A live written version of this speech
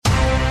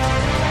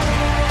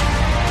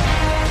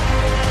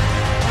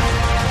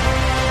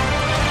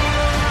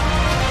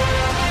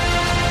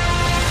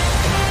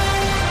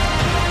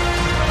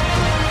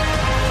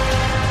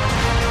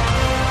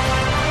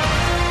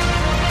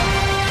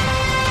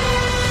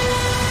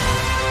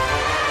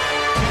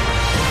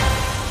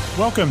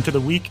Welcome to the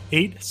Week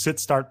 8 Sit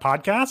Start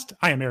podcast.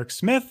 I am Eric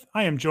Smith.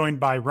 I am joined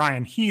by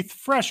Ryan Heath,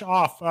 fresh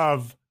off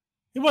of,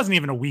 it wasn't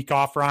even a week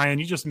off, Ryan.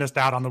 You just missed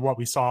out on the What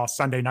We Saw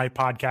Sunday night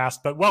podcast,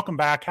 but welcome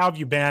back. How have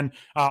you been?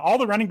 All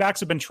the running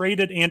backs have been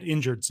traded and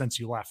injured since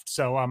you left.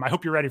 So I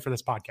hope you're ready for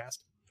this podcast.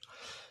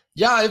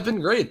 Yeah, I've been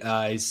great.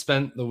 I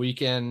spent the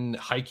weekend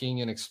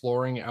hiking and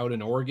exploring out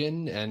in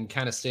Oregon and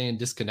kind of staying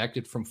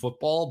disconnected from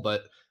football.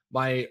 But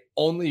my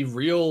only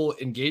real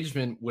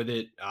engagement with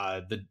it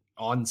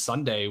on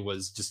Sunday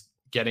was just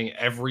getting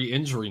every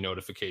injury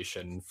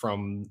notification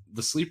from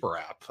the Sleeper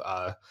app.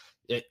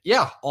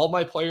 All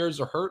my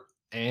players are hurt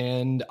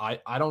and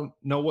I don't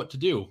know what to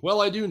do.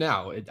 Well, I do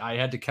now. I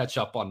had to catch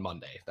up on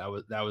Monday. That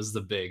was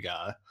the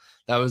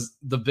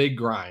big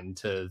grind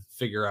to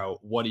figure out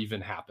what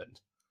even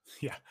happened.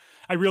 Yeah,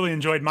 I really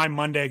enjoyed my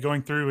Monday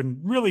going through and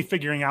really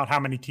figuring out how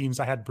many teams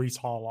I had Breece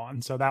Hall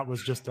on. So that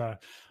was just a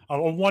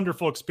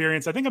wonderful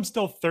experience. I think I'm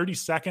still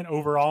 32nd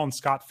overall in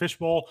Scott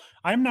Fishbowl.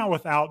 I'm now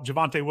without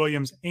Javonte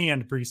Williams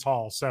and Breece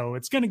Hall. So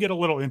it's going to get a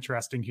little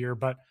interesting here.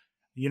 But,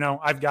 you know,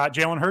 I've got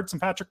Jalen Hurts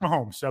and Patrick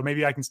Mahomes. So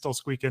maybe I can still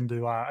squeak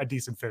into a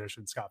decent finish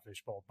in Scott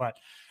Fishbowl. But,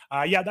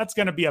 that's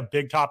going to be a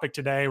big topic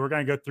today. We're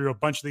going to go through a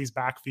bunch of these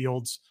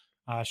backfields,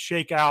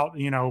 shake out,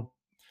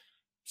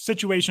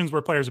 situations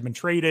where players have been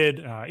traded,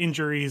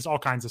 injuries, all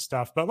kinds of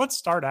stuff. But let's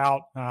start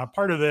out.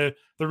 Part of the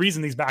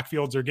reason these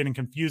backfields are getting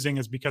confusing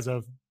is because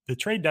of the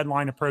trade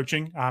deadline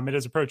approaching. It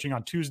is approaching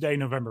on Tuesday,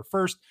 November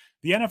 1st.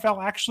 The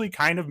NFL actually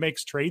kind of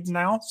makes trades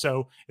now.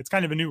 So it's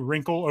kind of a new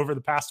wrinkle over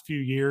the past few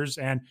years.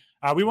 And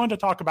we wanted to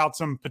talk about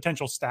some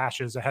potential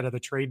stashes ahead of the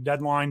trade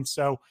deadline.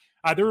 So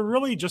there were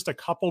really just a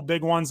couple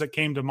big ones that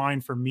came to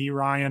mind for me,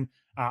 Ryan.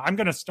 I'm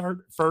going to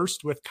start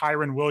first with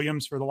Kyren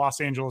Williams for the Los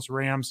Angeles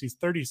Rams. He's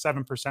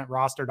 37%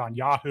 rostered on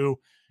Yahoo.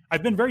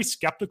 I've been very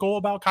skeptical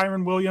about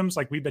Kyren Williams.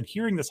 Like, we've been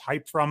hearing this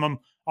hype from him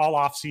all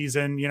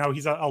offseason.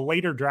 He's a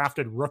later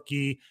drafted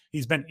rookie.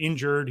 He's been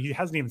injured. He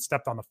hasn't even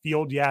stepped on the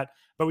field yet.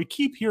 But we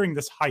keep hearing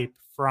this hype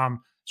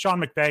from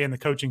Sean McVay and the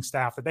coaching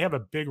staff that they have a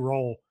big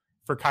role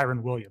for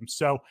Kyren Williams.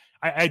 So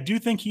I do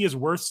think he is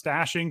worth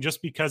stashing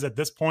just because at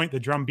this point, the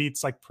drum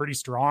beat's like pretty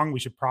strong. We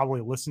should probably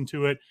listen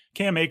to it.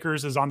 Cam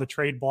Akers is on the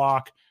trade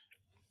block.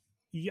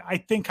 I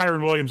think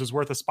Kyren Williams is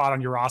worth a spot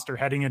on your roster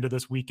heading into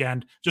this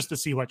weekend just to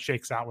see what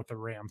shakes out with the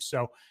Rams.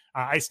 So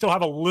I still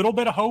have a little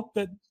bit of hope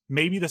that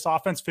maybe this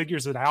offense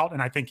figures it out,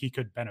 and I think he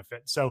could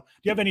benefit. So do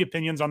you have any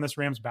opinions on this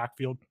Rams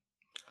backfield?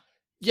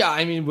 Yeah,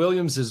 I mean,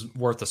 Williams is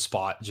worth a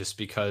spot just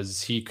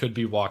because he could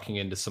be walking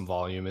into some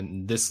volume.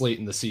 And this late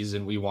in the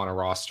season, we want to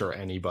roster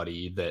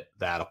anybody that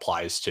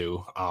applies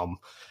to.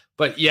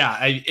 But yeah,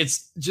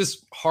 it's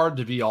just hard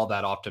to be all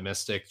that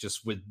optimistic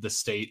just with the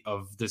state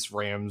of this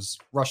Rams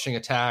rushing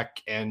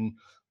attack. And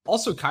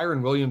also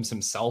Kyren Williams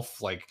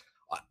himself, like,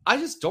 I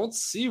just don't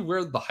see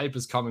where the hype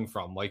is coming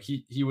from. Like,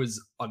 he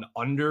was an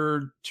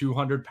under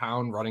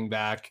 200-pound running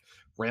back,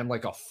 ran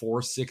like a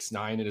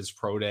 4.69 at his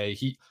pro day.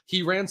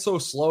 He ran so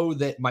slow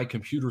that my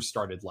computer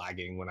started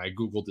lagging when I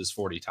Googled his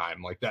 40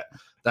 time. Like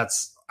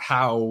that's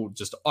how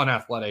just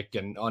unathletic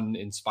and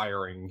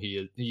uninspiring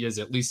he is,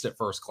 at least at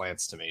first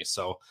glance to me.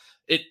 So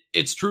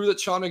it's true that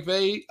Sean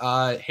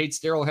McVay hates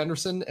Darrell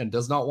Henderson and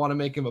does not want to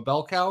make him a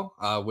bell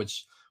cow,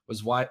 which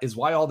is why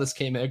all this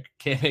Cam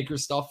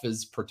Akers stuff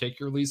is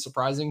particularly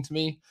surprising to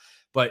me.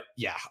 But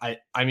yeah,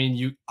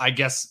 I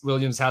guess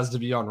Williams has to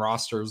be on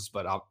rosters,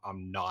 but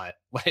I'm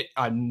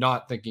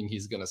not thinking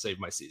he's going to save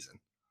my season.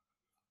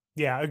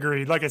 Yeah,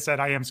 agreed. Like I said,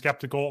 I am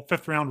skeptical.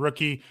 5th round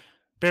rookie,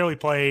 barely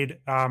played.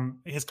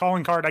 His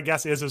calling card, I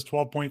guess, is his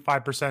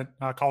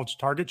 12.5% college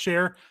target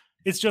share.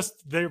 It's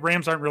just the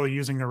Rams aren't really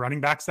using their running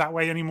backs that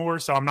way anymore.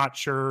 So I'm not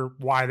sure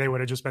why they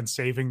would have just been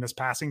saving this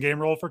passing game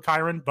role for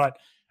Kyren, but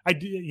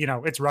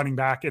it's running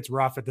back. It's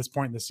rough at this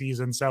point in the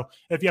season. So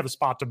if you have a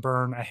spot to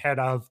burn ahead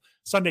of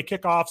Sunday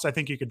kickoffs, I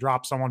think you could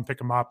drop someone, pick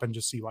them up, and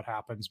just see what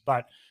happens.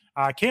 But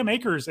Cam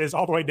Akers is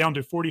all the way down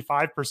to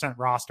 45%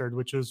 rostered,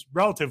 which is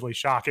relatively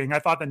shocking. I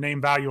thought the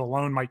name value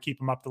alone might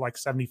keep him up to like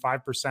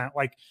 75%.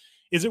 Like,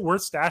 is it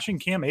worth stashing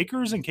Cam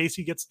Akers in case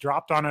he gets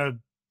dropped on a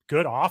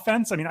good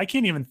offense? I mean, I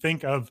can't even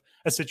think of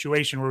a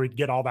situation where we'd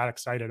get all that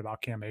excited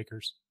about Cam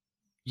Akers.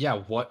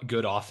 Yeah, what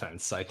good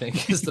offense, I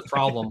think, is the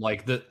problem.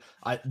 Like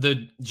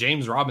the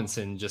James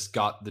Robinson just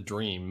got the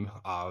dream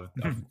of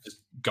just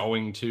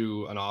going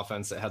to an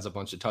offense that has a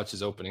bunch of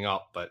touches opening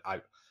up. But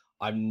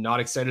I'm not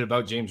excited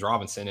about James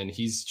Robinson, and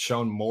he's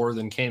shown more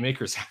than Cam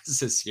Akers has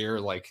this year.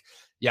 Like,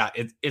 yeah,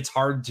 it's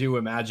hard to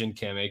imagine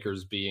Cam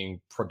Akers being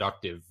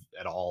productive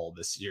at all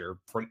this year.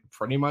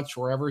 Pretty much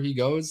wherever he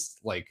goes.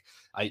 Like,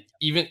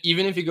 even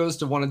if he goes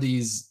to one of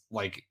these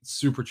like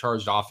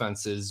supercharged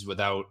offenses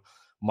without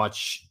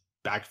much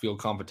backfield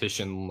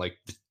competition, like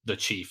the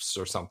Chiefs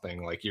or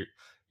something, like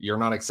you're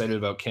not excited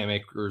about Cam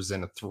Akers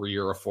in a 3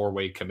 or a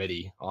 4-way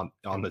committee on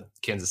the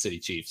Kansas City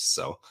Chiefs.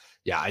 So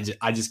yeah,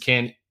 I just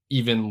can't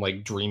even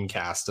like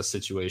dreamcast a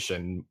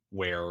situation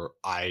where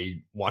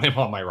I want him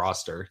on my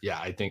roster. Yeah,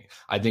 I think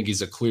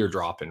he's a clear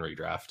drop in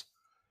redraft.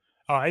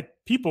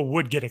 People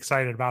would get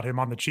excited about him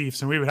on the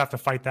Chiefs, and we would have to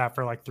fight that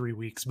for like 3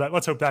 weeks. But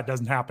let's hope that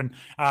doesn't happen.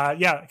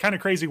 Yeah, kind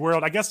of crazy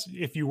world. I guess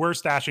if you were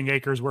stashing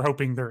Akers, we're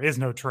hoping there is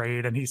no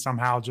trade, and he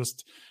somehow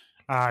just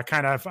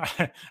kind of,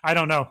 I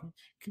don't know.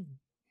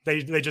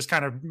 They just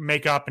kind of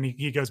make up and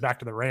he goes back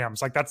to the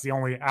Rams. Like that's the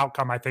only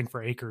outcome I think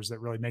for Akers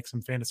that really makes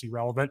him fantasy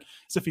relevant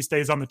is if he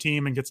stays on the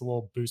team and gets a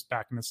little boost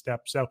back in the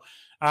step. So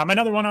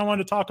another one I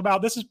wanted to talk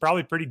about, this is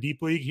probably pretty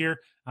deep league here,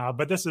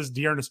 but this is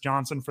D'Ernest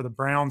Johnson for the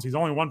Browns. He's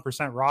only 1%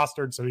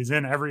 rostered, so he's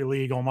in every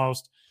league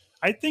almost.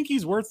 I think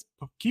he's worth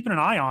keeping an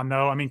eye on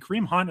though. I mean,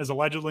 Kareem Hunt is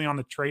allegedly on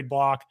the trade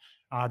block.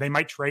 They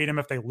might trade him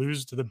if they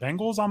lose to the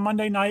Bengals on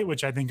Monday night,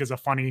 which I think is a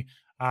funny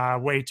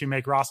way to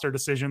make roster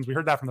decisions. We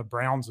heard that from the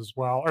Browns as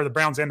well, or the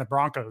Browns and the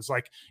Broncos.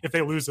 Like if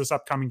they lose this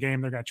upcoming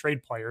game, they're going to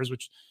trade players,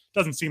 which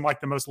doesn't seem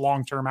like the most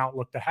long-term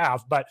outlook to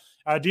have. But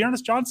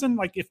D'Ernest Johnson,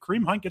 like if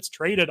Kareem Hunt gets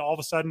traded, all of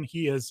a sudden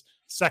he is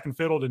second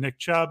fiddle to Nick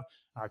Chubb.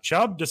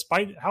 Chubb,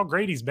 despite how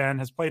great he's been,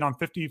 has played on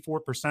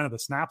 54% of the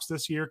snaps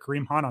this year.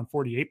 Kareem Hunt on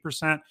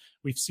 48%.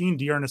 We've seen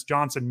D'Ernest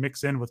Johnson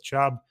mix in with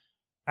Chubb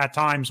at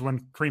times when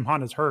Kareem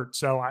Hunt is hurt.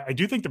 So I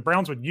do think the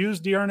Browns would use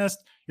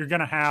D'Ernest. You're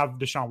going to have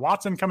Deshaun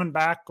Watson coming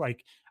back.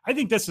 Like, I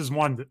think this is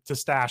one to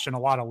stash in a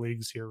lot of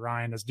leagues here,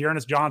 Ryan. As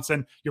D'Ernest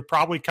Johnson, you're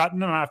probably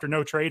cutting him after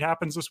no trade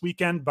happens this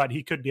weekend, but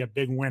he could be a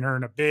big winner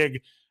and a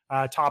big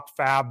top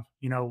fab,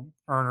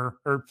 earner,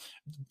 or,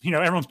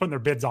 everyone's putting their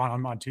bids on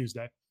him on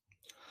Tuesday.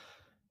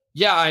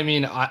 Yeah, I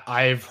mean,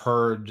 I've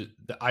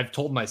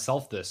told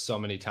myself this so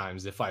many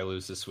times. If I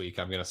lose this week,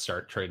 I'm going to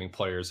start trading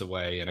players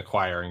away and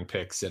acquiring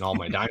picks in all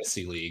my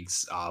dynasty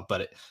leagues.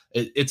 But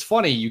it's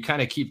funny. You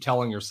kind of keep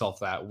telling yourself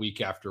that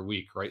week after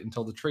week, right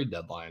until the trade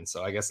deadline.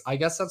 So I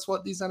guess that's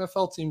what these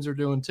NFL teams are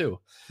doing too.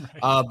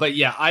 Right. But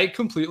yeah, I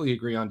completely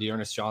agree on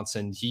D'Ernest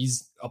Johnson.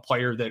 He's a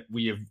player that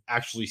we have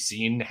actually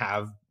seen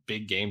have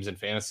big games in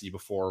fantasy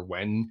before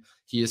when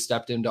he has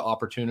stepped into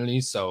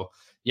opportunities. So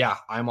yeah,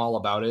 I'm all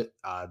about it.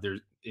 There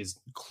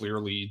is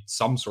clearly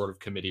some sort of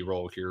committee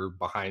role here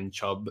behind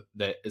Chubb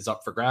that is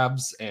up for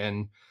grabs.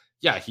 And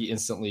yeah, he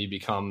instantly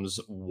becomes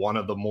one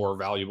of the more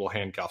valuable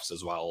handcuffs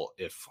as well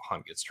if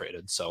Hunt gets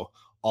traded. So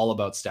all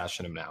about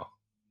stashing him now.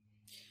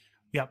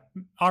 Yep.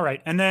 All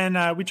right. And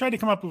then we tried to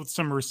come up with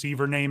some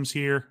receiver names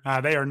here.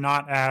 They are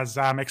not as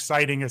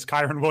exciting as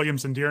Kyren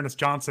Williams and D'Ernest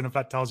Johnson, if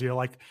that tells you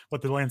like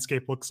what the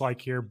landscape looks like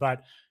here.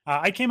 But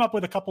I came up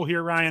with a couple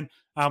here, Ryan.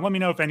 Let me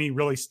know if any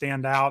really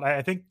stand out.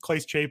 I think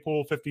Calais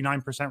Claypool,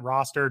 59%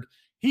 rostered.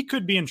 He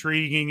could be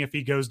intriguing if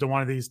he goes to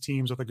one of these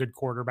teams with a good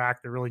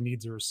quarterback that really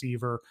needs a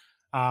receiver.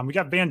 We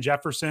got Van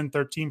Jefferson,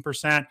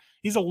 13%.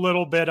 He's a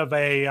little bit of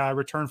a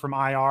return from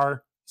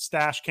IR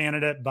stash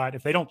candidate, but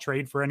if they don't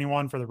trade for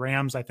anyone for the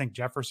Rams, I think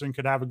Jefferson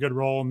could have a good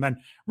role. And then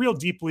real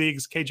deep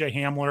leagues, KJ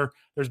Hamler,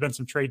 there's been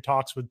some trade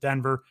talks with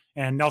Denver,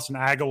 and Nelson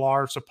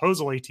Aguilar.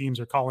 Supposedly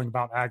teams are calling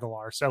about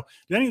Aguilar. So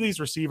do any of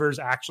these receivers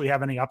actually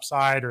have any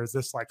upside, or is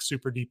this like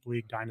super deep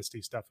league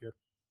dynasty stuff here?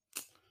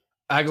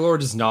 Aguilar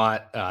does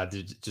not,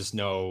 just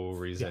no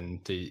reason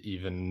to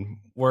even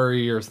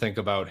worry or think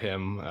about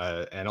him.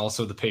 And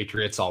also the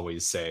Patriots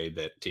always say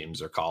that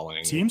teams are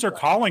calling. Teams are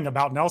calling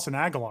about Nelson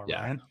Aguilar,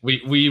 yeah. man.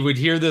 We would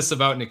hear this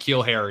about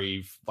N'Keal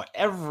Harry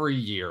every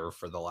year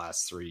for the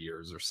last 3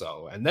 years or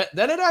so. And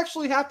then it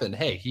actually happened.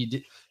 Hey, he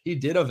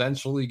did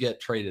eventually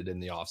get traded in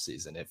the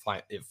offseason.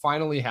 It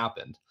finally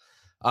happened.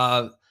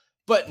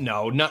 But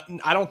no,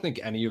 I don't think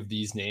any of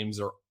these names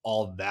are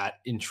all that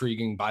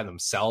intriguing by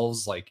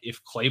themselves. Like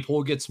if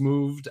Claypool gets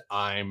moved,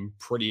 I'm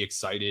pretty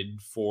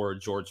excited for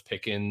George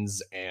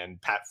Pickens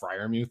and Pat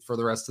Freiermuth for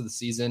the rest of the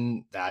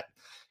season. That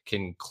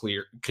can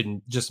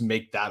just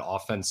make that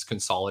offense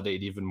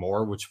consolidate even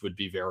more, which would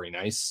be very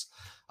nice.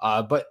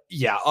 But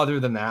yeah, other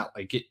than that,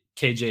 like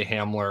KJ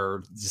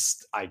Hamler,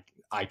 just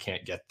I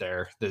can't get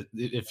there.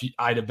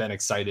 I'd have been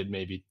excited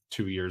maybe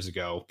 2 years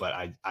ago, but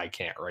I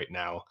can't right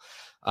now.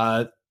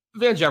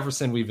 Van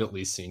Jefferson, we've at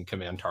least seen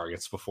command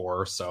targets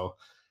before. So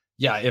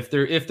yeah, if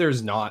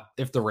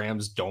the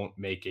Rams don't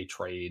make a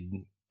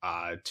trade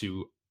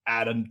to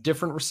add a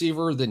different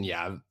receiver, then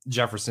yeah,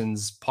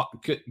 Jefferson's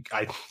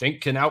I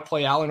think can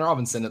outplay Allen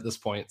Robinson at this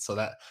point. So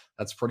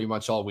that's pretty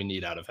much all we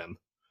need out of him.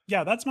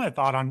 Yeah, that's my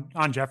thought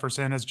on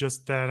Jefferson, is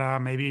just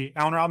that maybe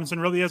Allen Robinson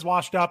really is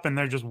washed up and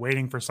they're just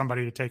waiting for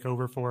somebody to take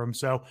over for him.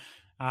 So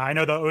I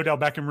know the Odell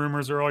Beckham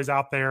rumors are always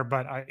out there,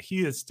 but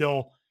he is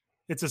still,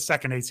 it's a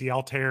second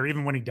ACL tear.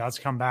 Even when he does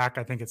come back,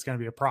 I think it's going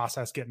to be a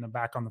process getting him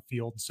back on the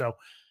field. So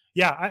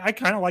yeah, I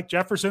kind of like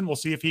Jefferson. We'll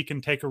see if he can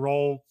take a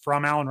role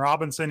from Allen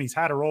Robinson. He's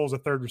had a role as a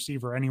third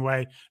receiver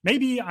anyway.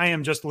 Maybe I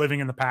am just living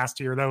in the past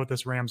here though with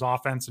this Rams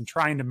offense and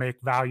trying to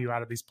make value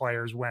out of these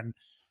players when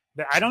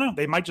I don't know,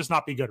 they might just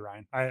not be good,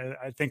 Ryan.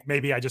 I think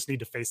maybe I just need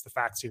to face the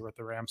facts here with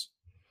the Rams.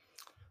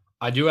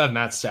 I do have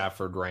Matt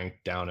Stafford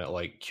ranked down at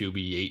like QB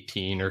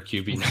 18 or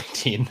QB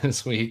 19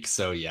 this week.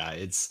 So yeah,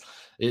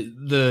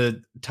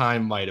 the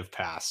time might have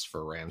passed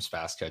for Rams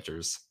pass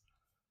catchers.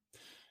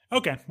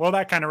 Okay, well,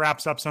 that kind of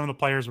wraps up some of the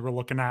players we're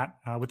looking at.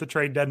 With the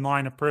trade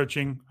deadline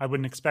approaching, I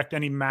wouldn't expect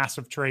any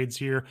massive trades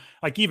here.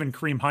 Like even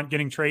Kareem Hunt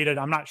getting traded,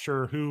 I'm not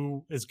sure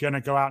who is going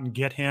to go out and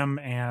get him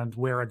and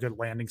where a good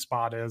landing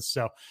spot is.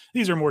 So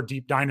these are more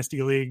deep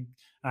dynasty league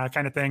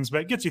kind of things,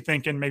 but it gets you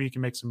thinking. Maybe you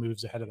can make some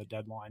moves ahead of the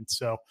deadline.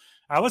 So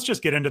let's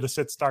just get into the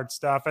sit start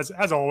stuff.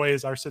 As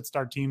always, our sit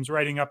start team's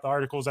writing up the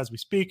articles as we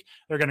speak.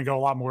 They're going to go a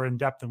lot more in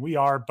depth than we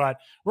are, but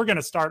we're going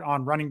to start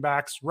on running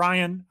backs.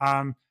 Ryan,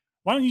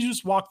 why don't you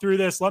just walk through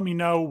this? Let me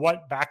know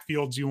what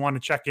backfields you want to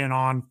check in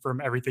on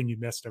from everything you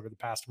missed over the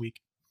past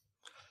week.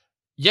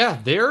 Yeah,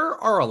 there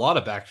are a lot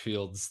of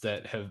backfields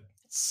that have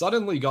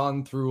suddenly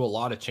gone through a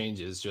lot of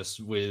changes just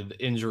with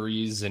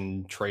injuries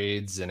and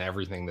trades and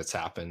everything that's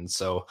happened.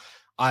 So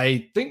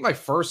I think my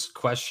first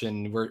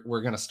question,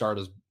 we're going to start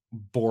as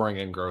boring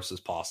and gross as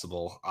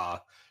possible.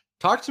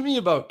 Talk to me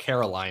about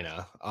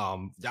Carolina.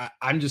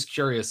 I'm just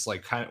curious,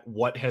 like kind of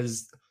what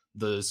has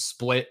the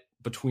split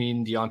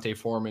between D'Onta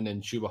Foreman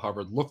and Chuba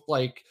Hubbard looked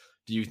like?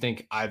 Do you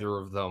think either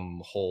of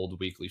them hold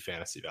weekly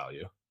fantasy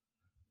value?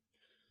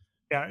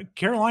 Yeah,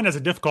 Carolina's a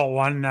difficult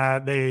one.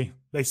 They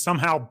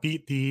somehow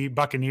beat the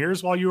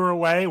Buccaneers while you were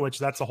away, which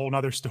that's a whole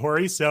nother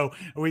story. So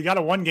we got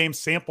a 1-game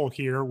sample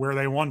here where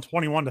they won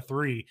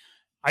 21-3.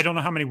 I don't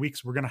know how many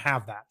weeks we're going to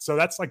have that. So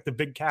that's like the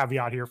big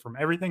caveat here from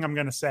everything I'm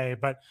going to say.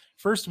 But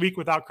first week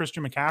without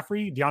Christian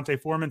McCaffrey, D'Onta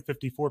Foreman,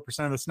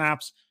 54% of the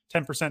snaps,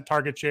 10%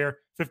 target share,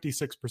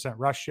 56%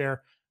 rush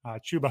share.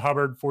 Chuba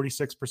Hubbard,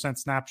 46%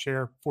 snap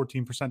share,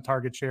 14%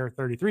 target share,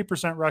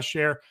 33% rush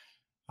share.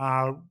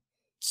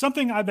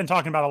 Something I've been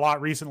talking about a lot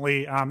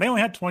recently. They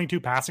only had 22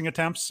 passing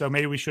attempts, so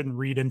maybe we shouldn't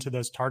read into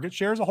those target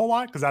shares a whole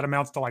lot because that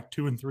amounts to like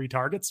 2 and 3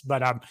 targets.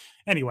 But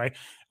anyway,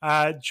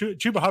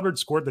 Chuba Hubbard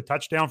scored the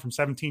touchdown from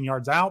 17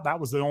 yards out.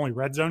 That was the only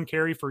red zone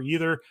carry for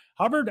either.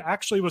 Hubbard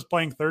actually was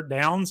playing third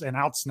downs and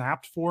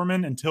outsnapped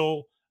Foreman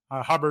until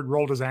Hubbard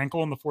rolled his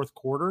ankle in the fourth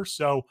quarter.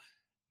 So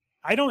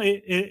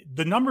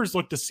the numbers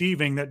look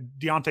deceiving that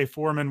D'Onta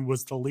Foreman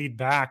was the lead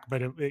back,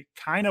 but it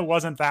kind of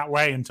wasn't that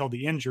way until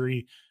the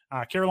injury.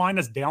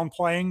 Carolina's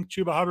downplaying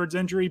Chuba Hubbard's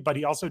injury, but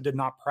he also did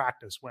not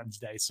practice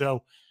Wednesday.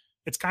 So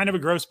it's kind of a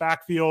gross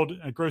backfield,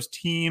 a gross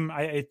team.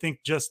 I think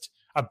just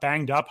a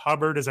banged up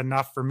Hubbard is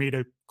enough for me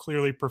to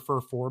clearly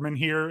prefer Foreman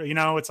here. You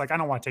know, it's like I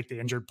don't want to take the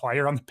injured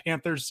player on the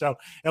Panthers, so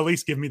at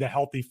least give me the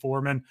healthy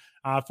Foreman.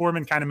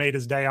 Foreman kind of made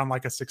his day on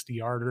like a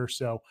 60-yarder,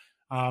 so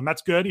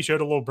that's good. He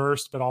showed a little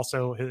burst, but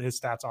also his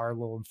stats are a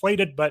little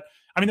inflated. But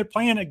I mean, they're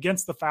playing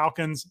against the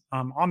Falcons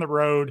on the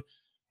road.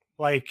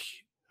 Like,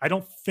 I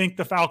don't think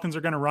the Falcons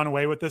are going to run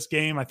away with this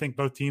game. I think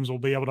both teams will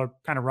be able to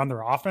kind of run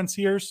their offense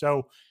here.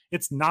 So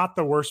it's not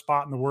the worst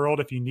spot in the world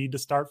if you need to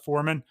start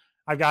Foreman.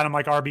 I've got him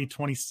like RB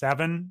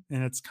 27,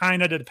 and it's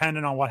kind of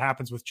dependent on what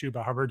happens with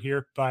Chuba Hubbard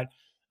here. But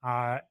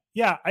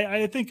yeah,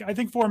 I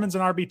think Foreman's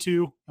an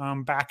RB2,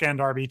 back end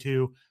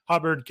RB2.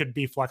 Hubbard could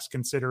be flex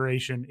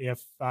consideration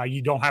if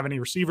you don't have any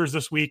receivers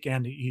this week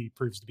and he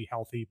proves to be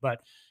healthy.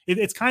 But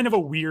it's kind of a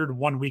weird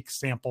 1 week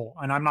sample,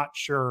 and I'm not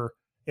sure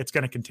it's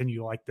going to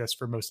continue like this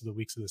for most of the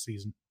weeks of the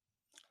season.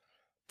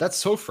 That's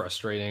so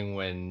frustrating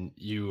when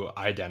you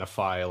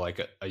identify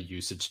like a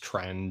usage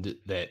trend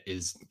that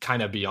is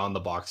kind of beyond the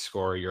box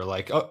score. You're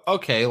like, oh,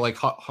 okay, like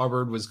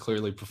Hubbard was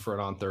clearly preferred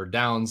on third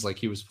downs. Like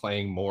he was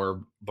playing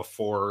more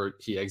before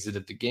he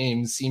exited the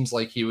game. Seems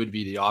like he would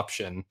be the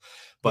option,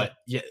 but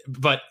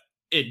but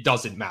it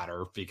doesn't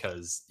matter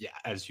because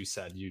as you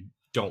said, you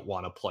don't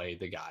want to play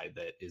the guy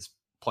that is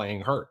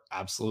playing hurt.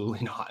 Absolutely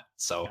not.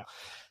 So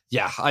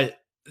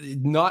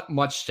not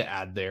much to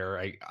add there.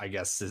 I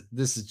guess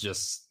this is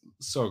just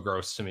so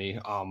gross to me.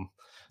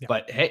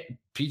 But hey,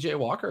 PJ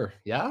Walker,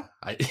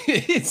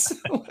 it's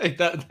like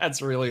that's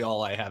really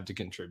all I have to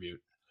contribute.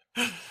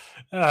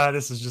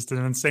 This is just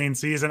an insane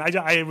season.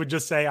 I would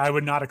just say I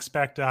would not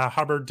expect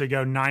Hubbard to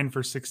go 9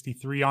 for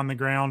 63 on the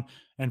ground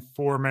and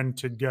Foreman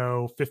to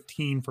go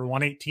 15 for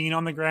 118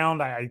 on the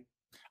ground.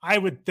 I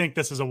would think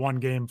this is a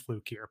 1-game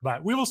fluke here,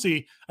 but we will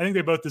see. I think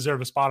they both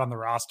deserve a spot on the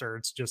roster.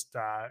 It's just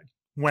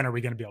when are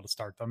we going to be able to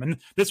start them? And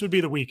this would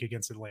be the week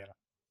against Atlanta.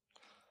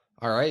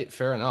 All right,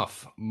 fair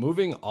enough.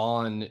 Moving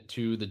on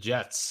to the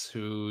Jets,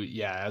 who,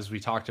 as we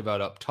talked about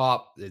up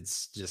top,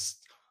 it's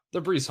just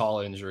the Breece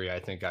Hall injury. I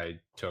think I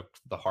took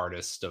the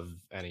hardest of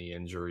any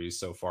injuries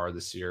so far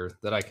this year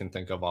that I can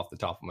think of off the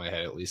top of my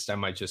head. At least I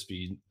might just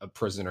be a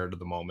prisoner to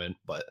the moment,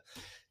 but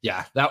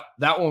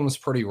that one was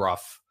pretty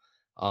rough.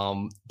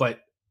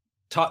 But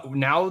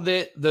now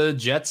that the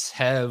Jets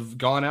have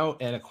gone out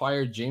and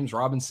acquired James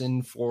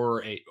Robinson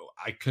for a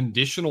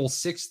conditional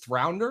 6th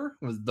rounder,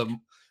 was the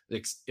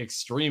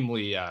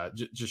extremely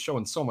just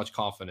showing so much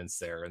confidence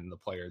there in the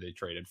player they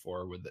traded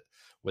for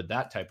with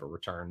that type of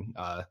return.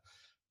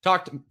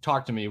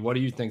 Talk to me. What do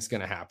you think is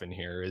going to happen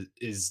here?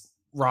 Is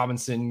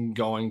Robinson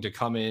going to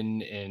come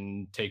in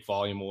and take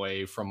volume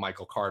away from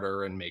Michael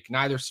Carter and make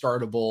neither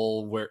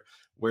startable?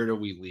 Where do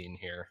we lean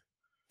here?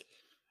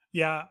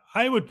 Yeah,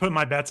 I would put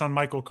my bets on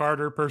Michael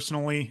Carter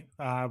personally.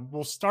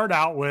 We'll start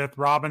out with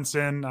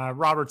Robinson.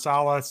 Robert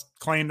Saleh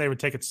claimed they would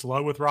take it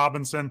slow with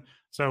Robinson,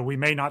 so we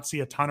may not see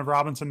a ton of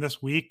Robinson this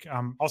week.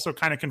 Also,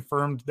 kind of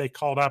confirmed they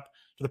called up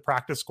to the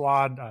practice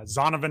squad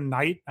Zonovan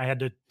Knight. I had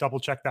to double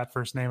check that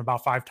first name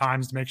about 5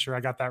 times to make sure I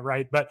got that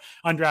right. But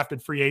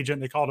undrafted free agent,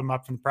 they called him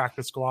up from the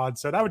practice squad,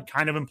 so that would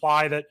kind of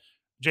imply that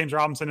James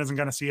Robinson isn't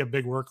going to see a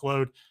big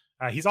workload.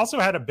 He's also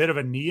had a bit of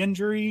a knee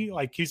injury.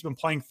 Like he's been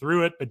playing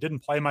through it, but didn't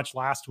play much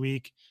last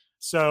week.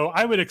 So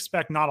I would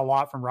expect not a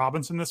lot from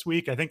Robinson this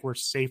week. I think we're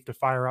safe to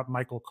fire up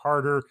Michael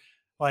Carter.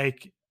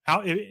 Like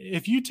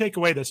if you take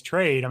away this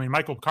trade, I mean,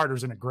 Michael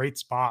Carter's in a great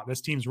spot. This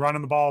team's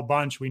running the ball a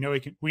bunch. We know he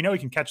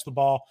can catch the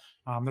ball.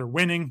 They're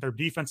winning. Their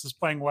defense is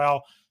playing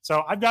well.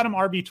 So I've got him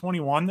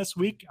RB21 this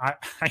week. I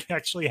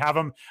actually have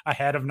him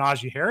ahead of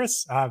Najee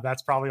Harris.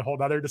 That's probably a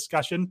whole other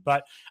discussion,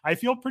 but I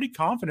feel pretty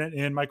confident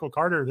in Michael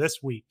Carter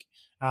this week.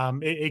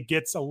 It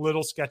gets a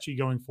little sketchy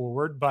going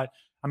forward. But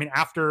I mean,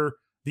 after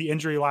the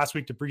injury last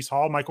week to Breece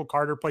Hall, Michael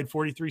Carter played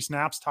 43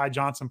 snaps. Ty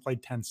Johnson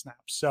played 10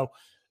 snaps. So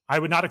I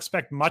would not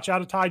expect much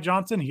out of Ty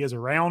Johnson. He is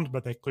around,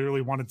 but they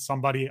clearly wanted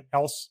somebody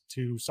else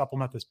to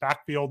supplement this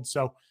backfield.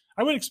 So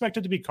I would expect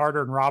it to be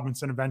Carter and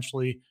Robinson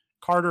eventually.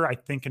 Carter, I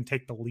think, can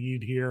take the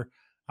lead here.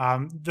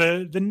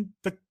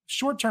 The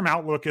short-term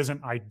outlook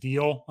isn't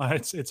ideal.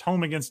 It's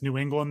home against New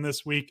England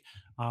this week,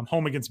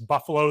 home against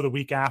Buffalo the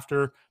week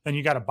after. Then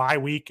you got a bye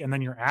week, and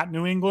then you're at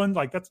New England.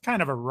 Like that's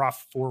kind of a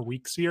rough 4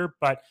 weeks here,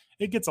 but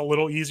it gets a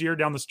little easier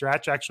down the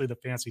stretch. Actually, the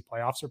fantasy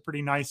playoffs are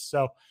pretty nice.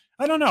 So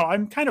I don't know.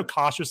 I'm kind of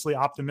cautiously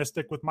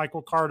optimistic with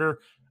Michael Carter.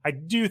 I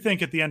do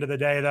think at the end of the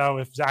day, though,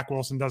 if Zach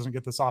Wilson doesn't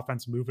get this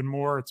offense moving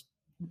more, it's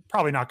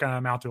probably not going to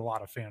amount to a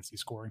lot of fantasy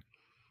scoring.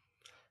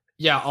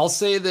 Yeah, I'll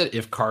say that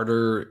if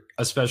Carter,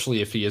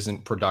 especially if he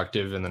isn't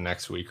productive in the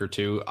next week or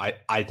two,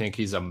 I think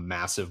he's a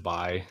massive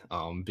buy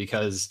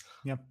because,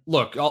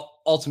 look,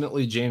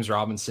 ultimately James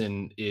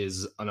Robinson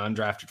is an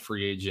undrafted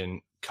free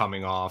agent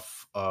coming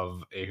off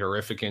of a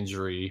horrific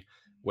injury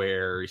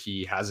where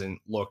he hasn't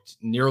looked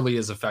nearly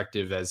as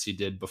effective as he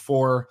did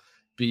before,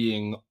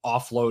 being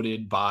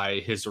offloaded by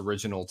his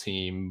original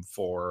team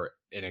for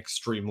an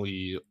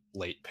extremely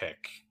late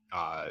pick.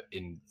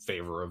 In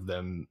favor of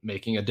them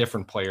making a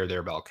different player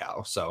their bell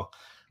cow. So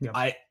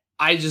I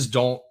just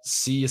don't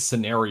see a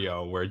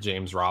scenario where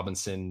James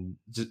Robinson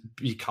just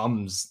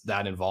becomes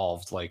that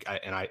involved. Like,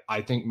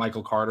 I think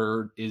Michael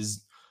Carter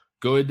is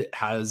good,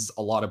 has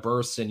a lot of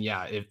bursts. And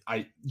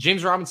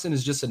James Robinson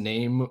is just a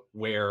name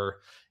where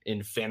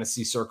in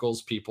fantasy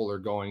circles, people are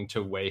going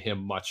to weigh him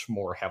much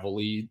more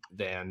heavily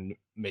than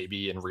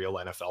maybe in real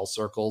NFL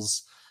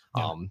circles.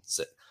 Yeah.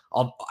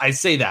 I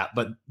say that,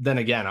 but then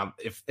again,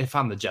 if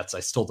I'm the Jets,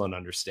 I still don't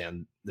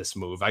understand this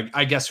move.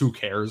 I guess who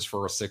cares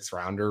for a 6th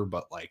rounder,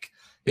 but like,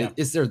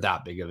 is there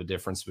that big of a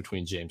difference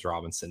between James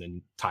Robinson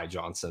and Ty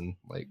Johnson?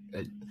 Like,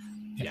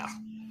 yeah.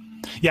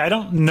 Yeah, I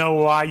don't know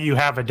why you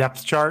have a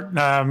depth chart,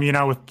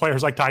 with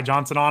players like Ty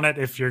Johnson on it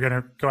if you're going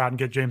to go out and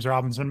get James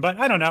Robinson. But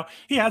I don't know.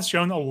 He has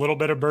shown a little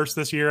bit of burst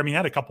this year. I mean, he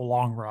had a couple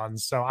long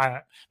runs. So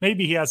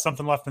maybe he has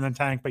something left in the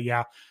tank. But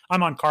yeah,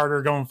 I'm on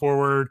Carter going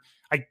forward.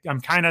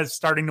 I'm kind of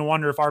starting to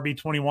wonder if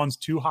RB21 is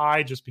too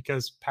high just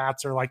because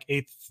Pats are like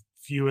 8th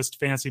fewest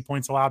fantasy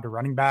points allowed to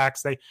running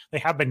backs. They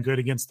have been good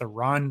against the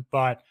run,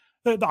 but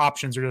the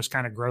options are just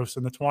kind of gross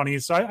in the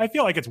 20s. So I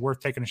feel like it's worth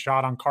taking a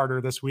shot on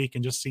Carter this week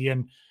and just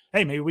seeing,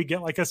 hey, maybe we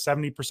get like a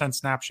 70%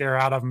 snap share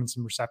out of him and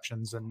some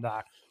receptions. And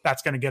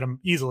that's going to get him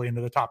easily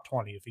into the top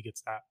 20 if he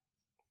gets that.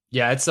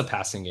 Yeah, it's the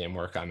passing game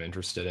work I'm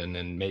interested in.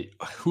 And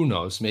who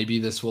knows, maybe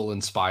this will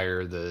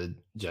inspire the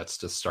Jets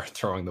to start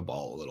throwing the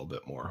ball a little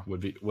bit more.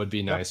 Would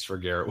be nice for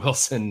Garrett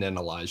Wilson and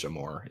Elijah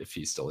Moore if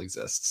he still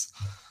exists.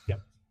 Yep.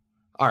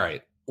 All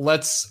right.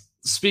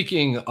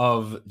 Speaking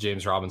of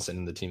James Robinson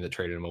and the team that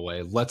traded him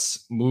away,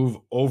 let's move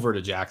over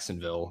to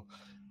Jacksonville.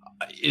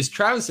 Is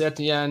Travis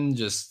Etienne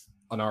just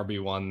an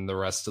RB1 the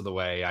rest of the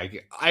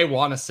way? I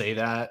want to say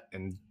that,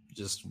 and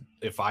just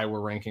if I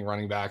were ranking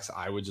running backs,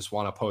 I would just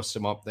want to post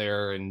him up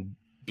there and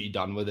be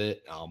done with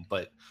it.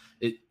 But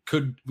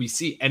could we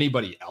see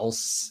anybody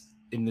else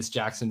in this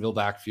Jacksonville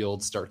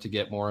backfield start to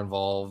get more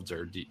involved,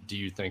 or do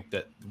you think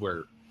that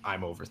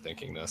I'm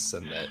overthinking this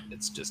and that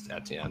it's just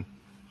Etienne?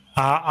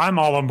 I'm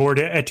all on board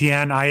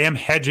Etienne. I am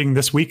hedging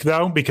this week,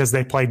 though, because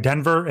they play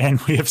Denver, and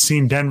we have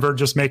seen Denver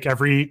just make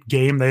every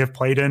game they have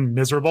played in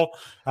miserable.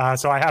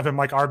 So I have him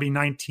like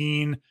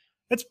RB19.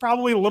 It's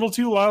probably a little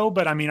too low,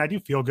 but I mean, I do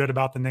feel good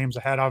about the names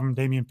ahead of him: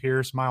 Dameon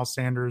Pierce, Miles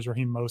Sanders,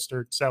 Raheem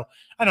Mostert. So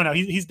I don't know.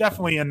 He's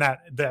definitely in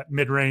that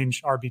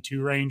mid-range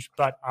RB2 range.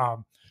 But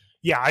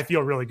I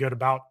feel really good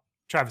about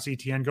Travis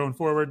Etienne going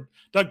forward.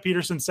 Doug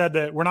Peterson said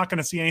that we're not going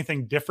to see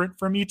anything different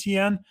from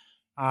Etienne.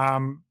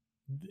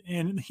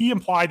 And he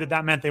implied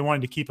that meant they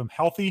wanted to keep him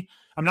healthy.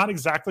 I'm not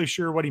exactly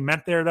sure what he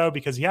meant there, though,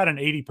 because he had an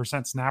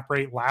 80% snap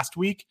rate last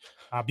week.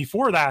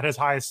 Before that, his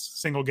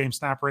highest single game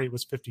snap rate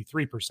was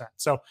 53%.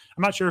 So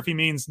I'm not sure if he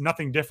means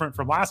nothing different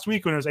from last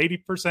week when it was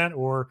 80%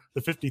 or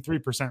the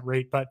 53%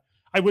 rate, but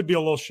I would be a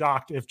little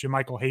shocked if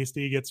JaMycal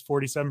Hasty gets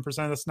 47%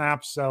 of the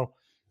snaps. So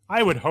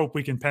I would hope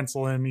we can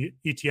pencil in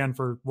ETN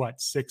for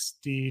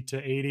 60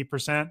 to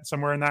 80%,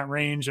 somewhere in that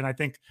range. And I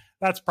think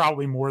that's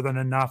probably more than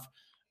enough.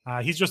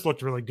 He's just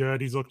looked really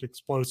good. He's looked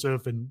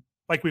explosive. And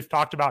like we've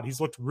talked about,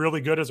 he's looked really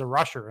good as a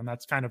rusher. And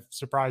that's kind of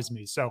surprised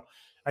me. So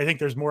I think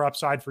there's more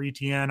upside for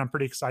ETN. I'm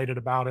pretty excited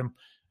about him.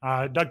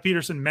 Doug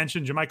Peterson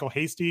mentioned JaMycal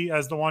Hasty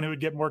as the one who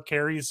would get more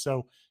carries.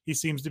 So he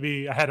seems to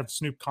be ahead of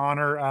Snoop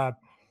Connor,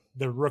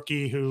 the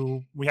rookie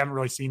who we haven't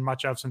really seen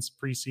much of since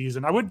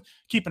preseason. I would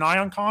keep an eye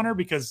on Connor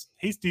because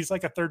Hasty's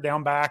like a third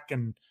down back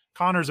and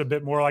Connor's a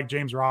bit more like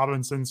James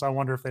Robinson. So I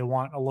wonder if they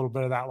want a little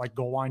bit of that like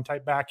goal line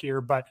type back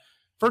here. But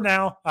for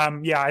now, I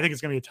think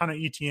it's going to be a ton of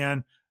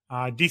ETN,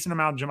 decent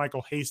amount of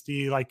JaMycal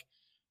Hasty. Like,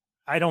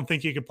 I don't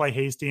think you could play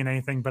Hasty in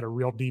anything but a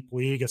real deep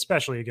league,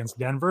 especially against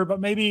Denver, but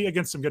maybe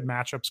against some good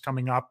matchups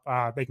coming up.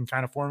 They can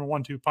kind of form a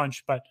 1-2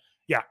 punch. But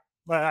yeah,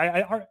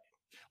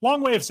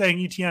 long way of saying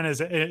ETN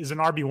is an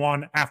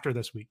RB1 after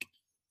this week.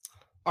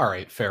 All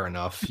right, fair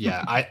enough.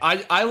 Yeah,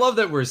 I love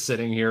that we're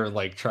sitting here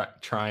like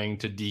trying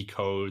to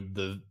decode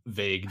the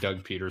vague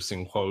Doug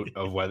Peterson quote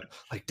of what,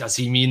 like, does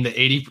he mean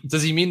the 80?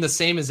 Does he mean the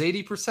same as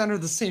 80% or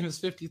the same as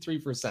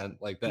 53%?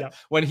 Like that, yep.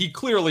 When he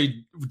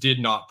clearly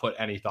did not put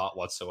any thought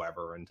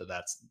whatsoever into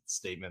that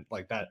statement.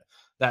 Like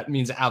that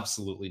means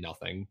absolutely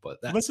nothing.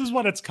 But this is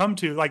what it's come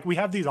to. Like, we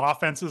have these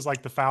offenses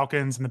like the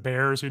Falcons and the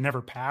Bears who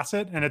never pass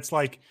it, and it's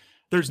like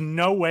there's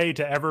no way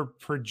to ever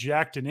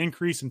project an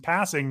increase in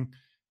passing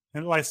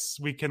unless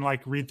we can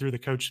like read through the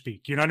coach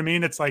speak. You know what I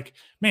mean? It's like,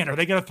 man, are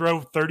they going to throw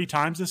 30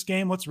 times this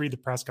game? Let's read the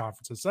press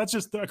conferences. So that's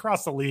just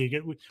across the league.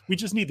 We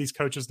just need these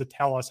coaches to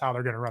tell us how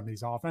they're going to run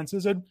these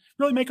offenses and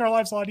really make our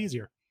lives a lot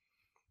easier.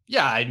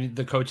 Yeah, I mean,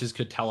 the coaches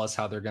could tell us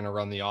how they're going to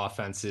run the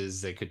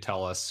offenses. They could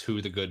tell us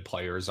who the good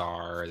players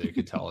are. They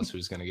could tell us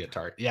who's going to get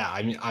targeted. Yeah,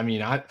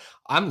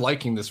 I'm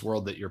liking this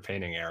world that you're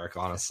painting, Eric.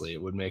 Honestly,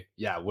 it would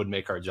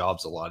make our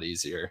jobs a lot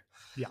easier.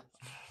 Yeah.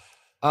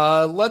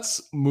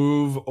 Let's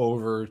move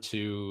over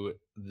to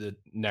the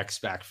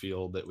next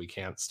backfield that we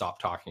can't stop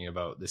talking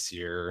about this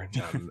year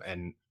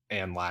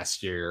and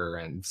last year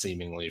and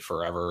seemingly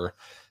forever.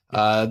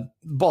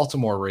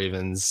 Baltimore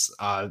Ravens.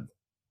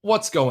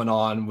 What's going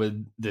on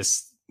with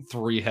this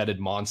three-headed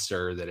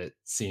monster that it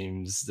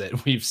seems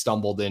that we've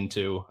stumbled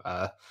into?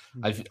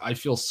 I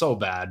feel so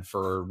bad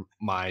for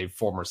my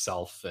former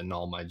self and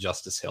all my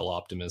Justice Hill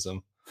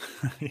optimism.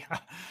 Yeah.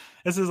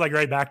 This is like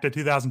right back to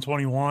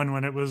 2021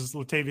 when it was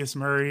Latavius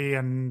Murray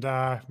and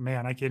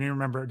man, I can't even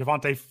remember,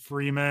 Devontae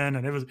Freeman.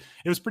 And it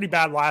was pretty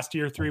bad last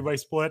year, 3-way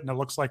split. And it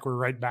looks like we're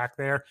right back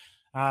there.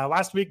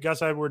 Last week,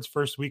 Gus Edwards'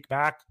 first week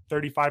back,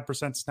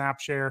 35% snap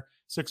share,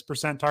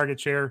 6% target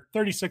share,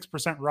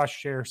 36% rush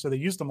share. So they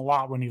used him a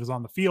lot when he was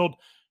on the field.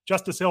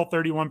 Justice Hill,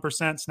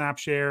 31% snap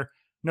share,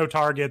 no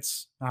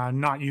targets,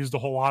 not used a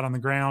whole lot on the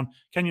ground.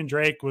 Kenyon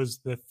Drake was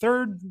the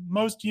third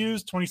most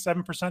used,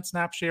 27%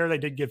 snap share. They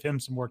did give him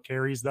some more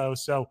carries, though.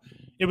 So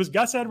it was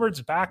Gus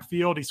Edwards'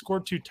 backfield. He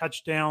scored 2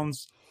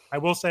 touchdowns. I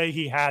will say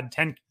he had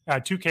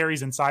 2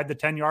 carries inside the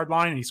 10-yard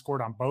line, and he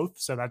scored on both.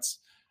 So that's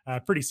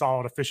pretty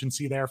solid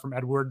efficiency there from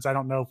Edwards. I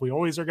don't know if we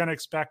always are going to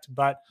expect,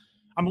 but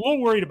I'm a little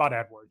worried about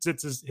Edwards.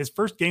 It's his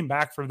first game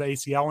back from the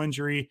ACL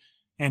injury.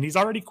 And he's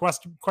already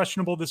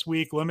questionable this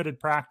week, limited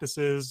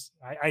practices.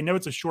 I know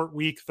it's a short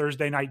week,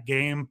 Thursday night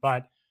game,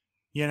 but,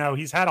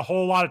 he's had a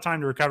whole lot of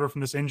time to recover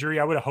from this injury.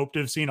 I would have hoped to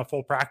have seen a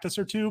full practice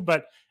or two,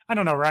 but I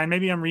don't know, Ryan.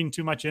 Maybe I'm reading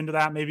too much into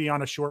that. Maybe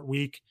on a short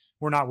week,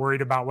 we're not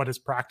worried about what his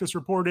practice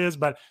report is,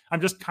 but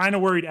I'm just kind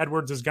of worried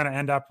Edwards is going to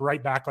end up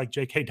right back like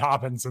J.K.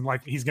 Dobbins and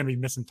like he's going to be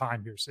missing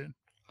time here soon.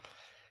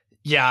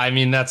 Yeah, I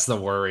mean, that's the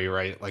worry,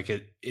 right? Like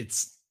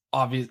it's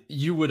obvious.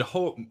 You would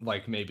hope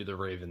like maybe the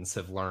Ravens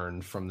have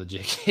learned from the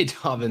J.K.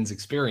 Dobbins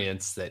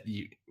experience that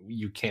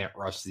you can't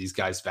rush these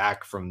guys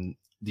back from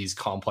these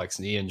complex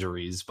knee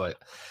injuries. But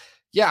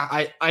yeah,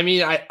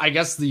 I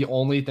guess the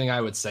only thing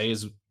I would say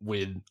is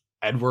with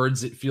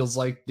Edwards, it feels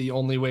like the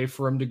only way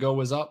for him to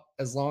go is up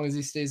as long as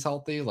he stays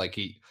healthy. Like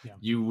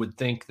you would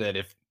think that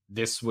if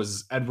this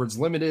was Edwards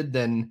limited,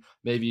 then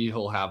maybe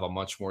he'll have a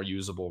much more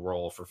usable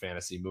role for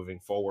fantasy moving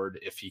forward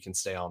if he can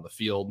stay on the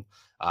field.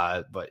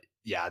 But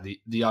yeah,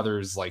 the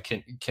others, like,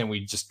 can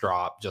we just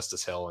drop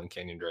Justice Hill and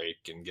Kenyon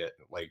Drake and get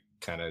like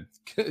kind of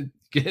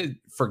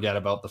forget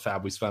about the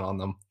fab we spent on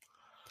them?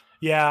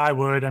 Yeah, I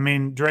would. I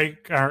mean,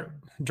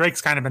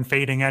 Drake's kind of been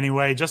fading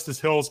anyway. Justice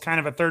Hill's kind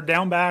of a third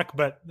down back,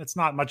 but it's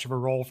not much of a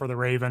role for the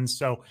Ravens.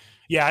 So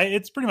yeah,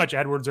 it's pretty much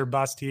Edwards or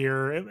bust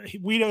here.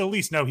 We at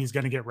least know he's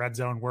going to get red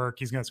zone work.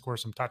 He's going to score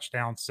some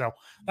touchdowns. So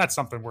that's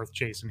something worth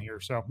chasing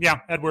here. So yeah,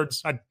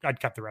 Edwards, I'd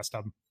cut the rest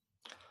of them.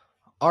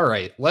 All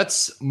right,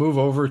 let's move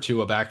over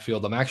to a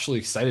backfield I'm actually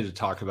excited to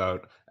talk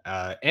about.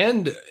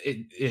 And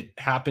it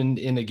happened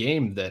in a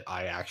game that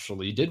I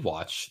actually did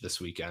watch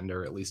this weekend,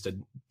 or at least a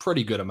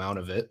pretty good amount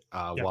of it,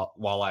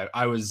 while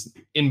I was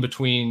in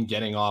between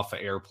getting off of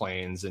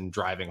airplanes and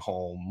driving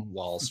home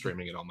while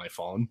streaming it on my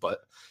phone.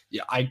 But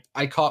yeah,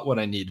 I caught what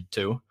I needed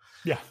to.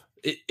 Yeah.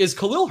 Is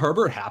Khalil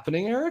Herbert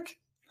happening, Eric?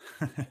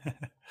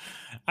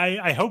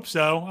 I hope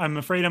so. I'm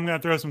afraid I'm going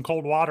to throw some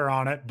cold water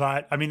on it,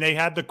 but I mean, they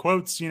had the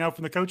quotes,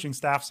 from the coaching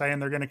staff saying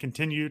they're going to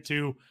continue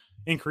to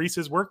increase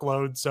his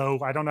workload. So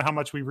I don't know how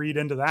much we read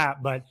into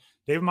that, but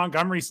David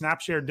Montgomery snap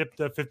share dipped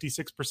to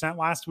 56%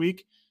 last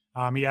week.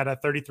 He had a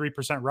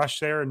 33% rush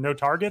share and no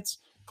targets.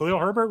 Khalil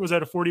Herbert was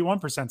at a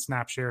 41%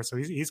 snap share. So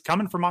he's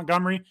coming from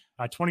Montgomery,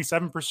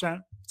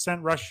 27%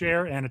 rush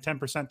share and a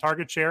 10%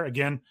 target share.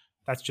 Again,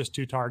 that's just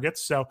 2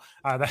 targets. So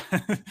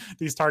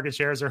these target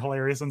shares are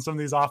hilarious on some of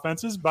these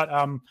offenses. But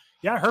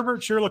yeah,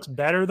 Herbert sure looks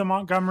better than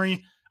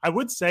Montgomery. I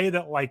would say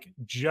that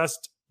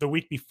just the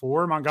week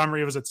before,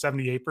 Montgomery was at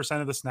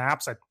 78% of the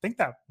snaps. I think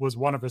that was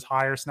one of his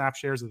higher snap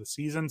shares of the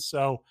season.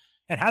 So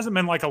it hasn't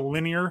been a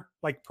linear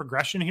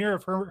progression here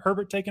of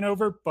Herbert taking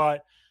over,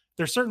 but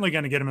they're certainly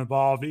going to get him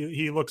involved.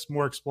 He looks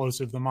more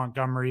explosive than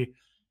Montgomery.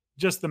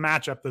 Just the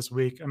matchup this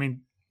week. I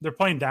mean, they're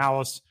playing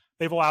Dallas.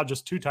 They've allowed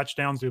just 2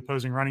 touchdowns to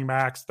opposing running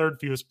backs, 3rd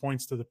fewest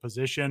points to the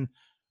position.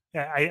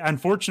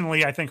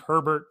 Unfortunately, I think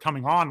Herbert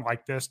coming on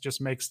like this just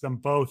makes them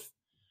both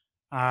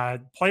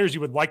players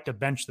you would like to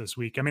bench this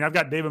week. I mean, I've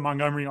got David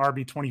Montgomery,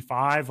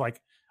 RB25.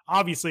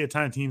 Obviously, a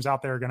ton of teams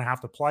out there are going to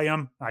have to play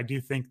him. I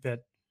do think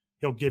that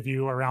he'll give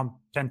you around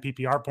 10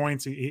 PPR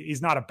points.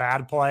 He's not a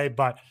bad play,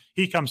 but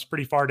he comes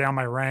pretty far down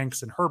my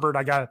ranks. And Herbert,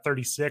 I got at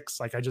 36.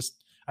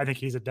 I think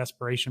he's a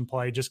desperation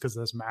play just because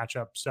of this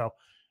matchup. So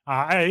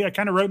I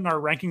kind of wrote in our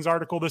rankings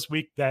article this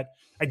week that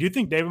I do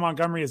think David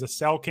Montgomery is a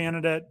sell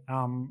candidate.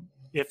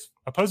 If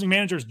opposing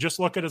managers just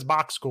look at his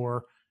box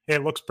score,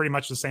 it looks pretty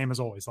much the same as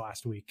always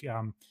last week.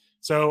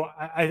 So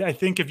I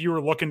think if you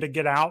were looking to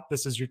get out,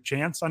 this is your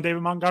chance on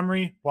David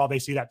Montgomery while they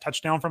see that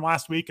touchdown from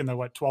last week and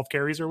the 12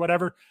 carries or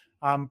whatever.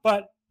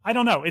 But I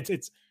don't know.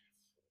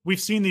 We've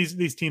seen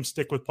these teams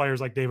stick with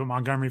players like David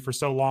Montgomery for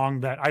so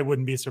long that I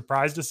wouldn't be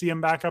surprised to see him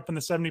back up in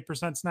the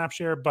 70% snap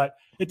share. But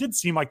it did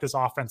seem like this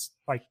offense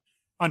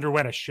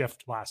underwent a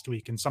shift last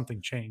week and something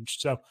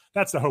changed. So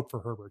that's the hope for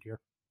Herbert here.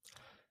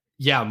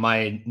 Yeah,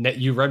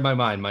 you read my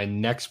mind. My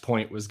next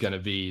point was going to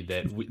be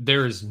that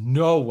there is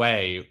no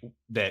way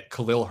that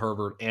Khalil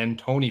Herbert and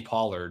Tony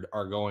Pollard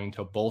are going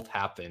to both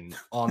happen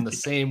on the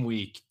same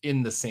week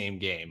in the same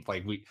game.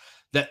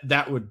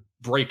 That would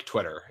break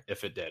Twitter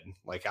if it did.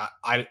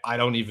 I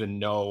don't even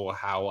know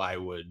how I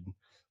would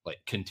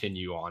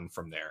continue on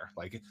from there.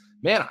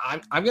 Man,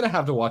 I'm gonna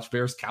have to watch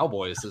Bears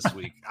Cowboys this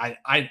week.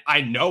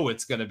 I know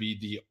it's gonna be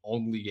the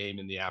only game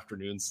in the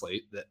afternoon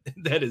slate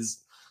that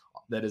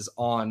is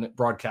on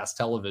broadcast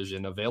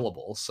television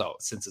available. So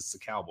since it's the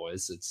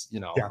Cowboys, it's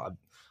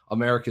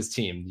America's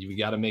team. You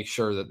got to make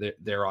sure that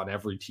they're on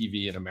every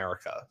TV in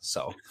America.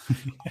 So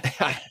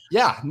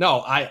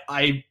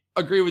I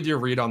agree with your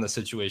read on the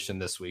situation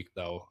this week,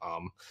 though.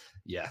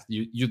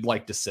 You'd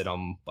like to sit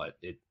them, but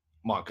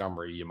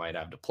Montgomery you might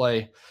have to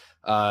play.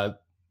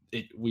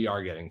 We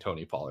are getting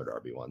Tony Pollard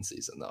RB1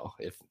 season though,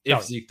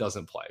 if Zeke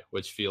doesn't play,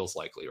 which feels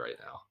likely right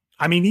now.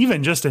 I mean,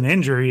 even just an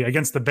injury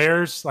against the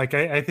Bears,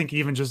 I think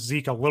even just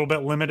Zeke a little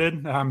bit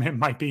limited. It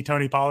might be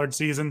Tony Pollard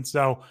season.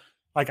 So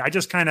I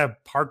just kind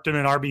of parked him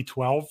at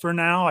RB12 for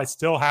now. I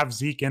still have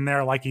Zeke in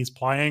there he's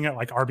playing at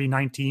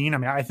RB19. I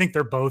mean, I think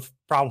they're both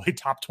probably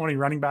top 20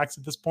 running backs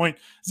at this point.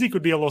 Zeke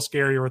would be a little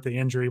scarier with the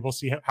injury. We'll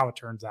see how it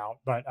turns out.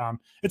 But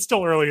it's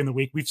still early in the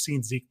week. We've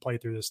seen Zeke play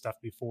through this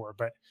stuff before.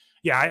 But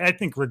yeah, I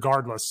think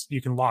regardless, you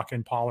can lock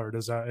in Pollard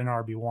as an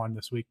RB1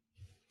 this week.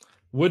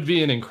 Would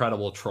be an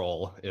incredible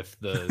troll if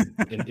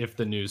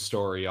the news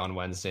story on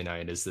Wednesday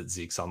night is that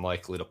Zeke's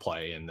unlikely to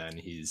play and then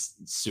he's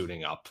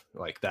suiting up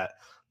like that.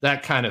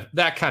 That kind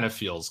of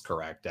feels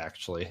correct,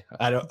 actually.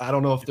 I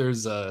don't know if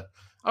there's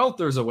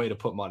a way to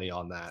put money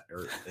on that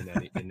or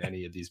in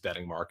any of these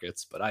betting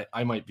markets, but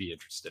I might be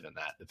interested in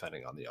that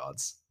depending on the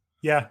odds.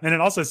 Yeah, and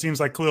it also seems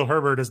like Khalil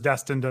Herbert is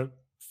destined to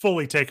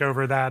fully take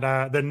over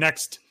that the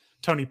next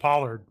Tony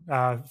Pollard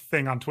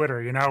thing on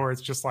Twitter, where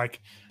it's just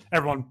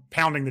everyone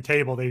pounding the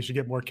table, they should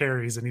get more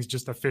carries, and he's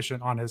just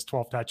efficient on his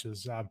 12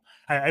 touches.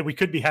 We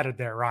could be headed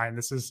there, Ryan.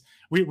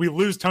 We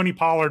lose Tony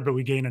Pollard, but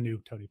we gain a new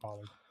Tony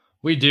Pollard.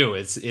 We do.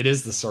 It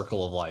is the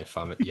circle of life.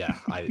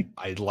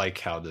 I like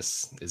how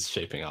this is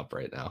shaping up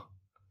right now.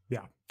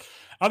 Yeah.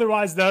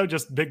 Otherwise, though,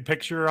 just big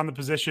picture on the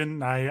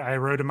position. I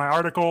wrote in my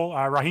article,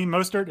 Raheem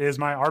Mostert is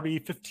my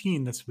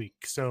RB15 this week.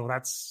 So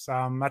that's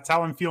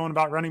how I'm feeling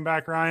about running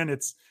back, Ryan.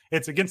 It's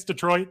against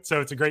Detroit,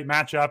 so it's a great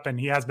matchup, and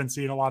he has been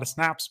seeing a lot of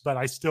snaps, but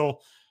I still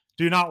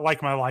do not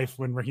like my life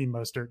when Raheem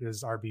Mostert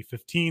is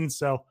RB15.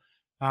 So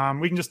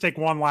we can just take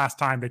one last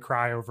time to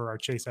cry over our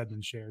Chase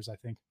Edmonds shares, I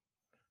think.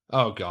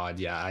 Oh God,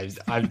 yeah.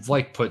 I've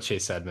put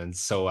Chase Edmonds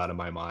so out of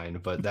my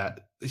mind, but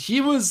that he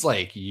was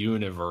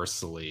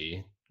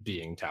universally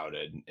being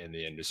touted in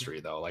the industry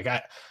though.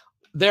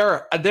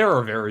 There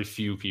are very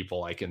few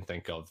people I can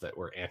think of that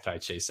were anti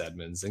Chase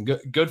Edmonds, and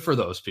good for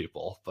those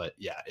people. But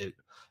yeah,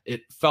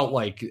 it felt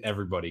like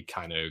everybody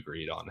kind of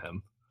agreed on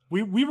him.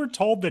 we were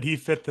told that he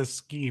fit this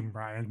scheme,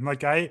 Ryan.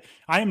 Like I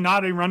am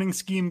not a running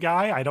scheme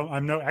guy.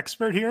 I'm no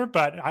expert here,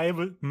 but I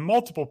have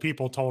multiple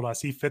people told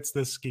us he fits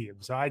this scheme.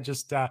 So I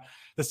just the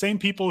same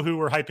people who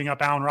were hyping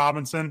up Allen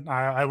Robinson,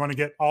 I want to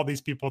get all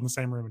these people in the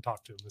same room and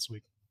talk to him this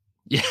week.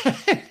 Yeah,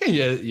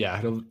 yeah.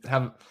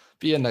 It'll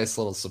be a nice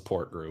little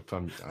support group.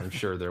 I'm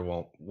sure there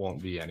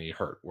won't be any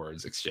hurt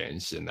words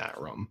exchanged in that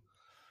room.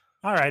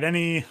 All right.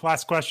 Any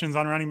last questions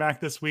on running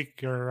back this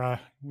week, or are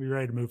we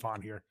ready to move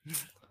on here?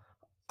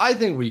 I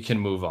think we can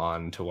move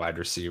on to wide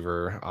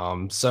receiver.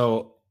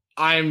 So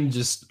I'm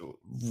just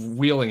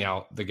wheeling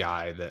out the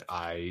guy that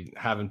I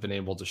haven't been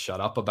able to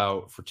shut up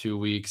about for 2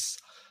 weeks.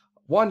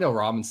 Wan'Dale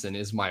Robinson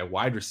is my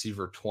wide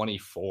receiver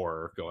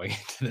 24 going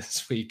into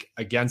this week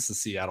against the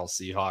Seattle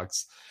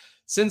Seahawks.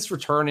 Since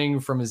returning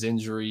from his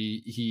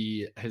injury,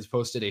 he has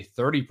posted a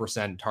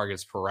 30%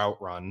 targets per route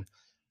run.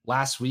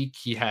 Last week,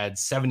 he had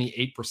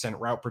 78%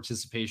 route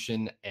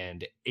participation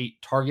and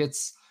 8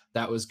 targets.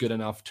 That was good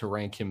enough to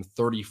rank him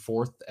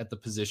 34th at the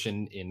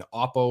position in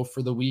Oppo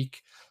for the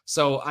week.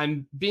 So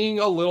I'm being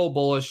a little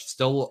bullish,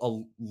 still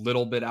a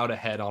little bit out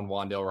ahead on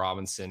Wan'Dale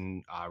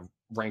Robinson,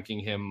 ranking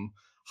him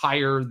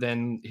higher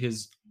than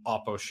his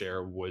Oppo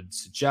share would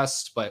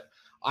suggest, but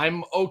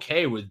I'm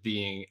okay with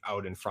being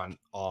out in front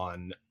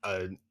on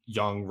a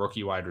young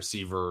rookie wide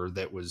receiver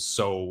that was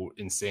so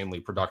insanely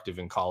productive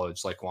in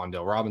college like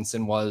Wan'Dale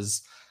Robinson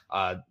was.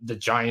 The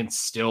Giants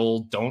still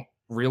don't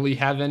really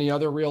have any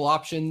other real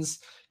options.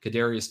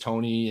 Kadarius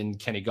Toney and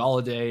Kenny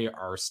Golladay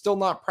are still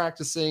not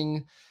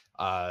practicing.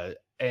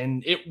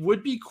 And it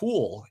would be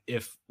cool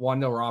if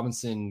Wan'Dale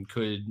Robinson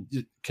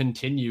could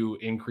continue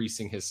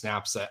increasing his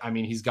snaps. I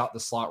mean, he's got the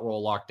slot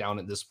role locked down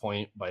at this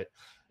point, but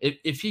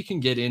if he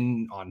can get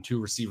in on 2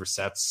 receiver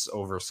sets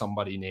over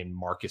somebody named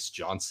Marcus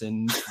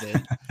Johnson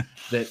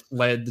that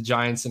led the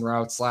Giants in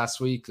routes last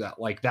week,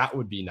 that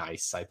would be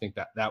nice. I think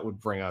that would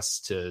bring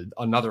us to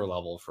another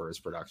level for his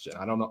production.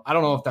 I don't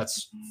know if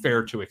that's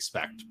fair to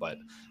expect, but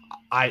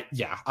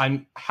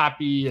I'm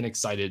happy and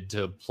excited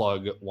to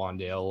plug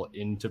Wan'Dale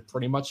into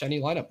pretty much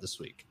any lineup this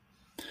week.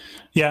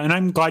 Yeah, and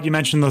I'm glad you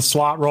mentioned the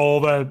slot role.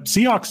 The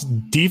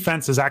Seahawks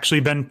defense has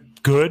actually been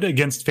good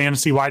against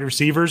fantasy wide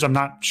receivers. I'm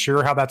not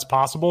sure how that's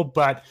possible,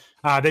 but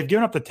they've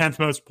given up the 10th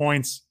most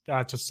points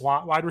to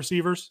slot wide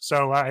receivers.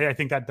 So I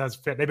think that does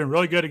fit. They've been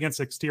really good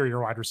against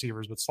exterior wide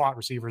receivers, but slot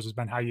receivers has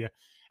been how you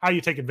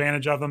take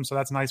advantage of them. So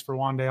that's nice for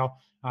Wan'Dale.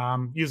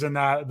 Using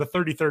the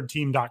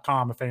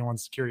 33rdteam.com, if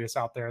anyone's curious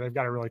out there, they've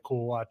got a really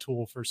cool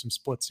tool for some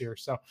splits here.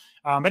 So,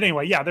 but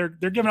anyway, yeah, they're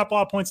giving up a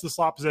lot of points to the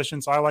slot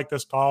position. So I like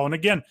this call. And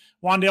again,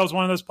 Wan'Dale is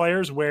one of those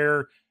players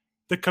where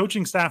the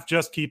coaching staff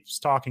just keeps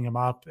talking him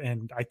up.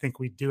 And I think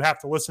we do have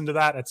to listen to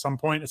that at some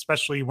point,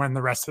 especially when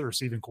the rest of the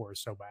receiving core is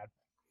so bad.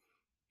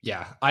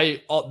 Yeah.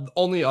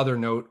 Only other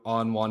note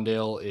on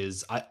Wan'Dale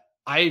is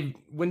I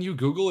when you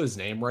Google his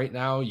name right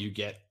now, you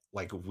get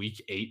like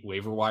week 8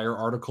 waiver wire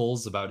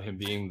articles about him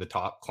being the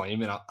top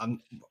claim. And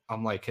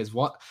I'm like,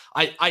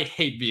 I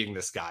hate being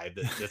this guy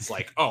that's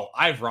like, oh,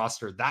 I've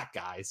rostered that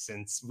guy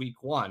since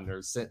week 1,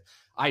 or since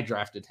I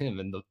drafted him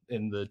in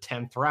the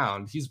 10th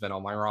round. He's been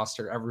on my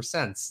roster ever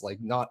since. Like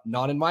not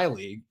in my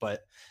league,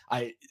 but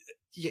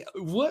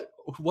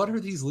what are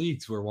these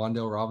leagues where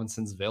Wan'Dale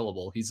Robinson's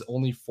available? He's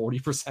only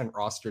 40%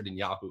 rostered in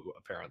Yahoo,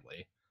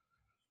 apparently.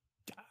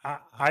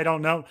 I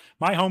don't know.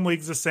 My home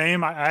league's the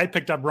same. I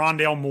picked up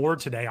Rondale Moore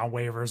today on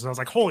waivers. I was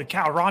like, holy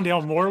cow,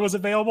 Rondale Moore was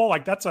available.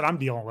 Like that's what I'm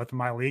dealing with in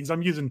my leagues.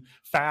 I'm using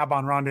Fab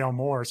on Rondale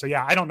Moore. So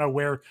yeah, I don't know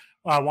where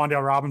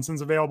Wan'Dale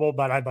Robinson's available,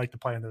 but I'd like to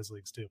play in those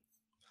leagues too.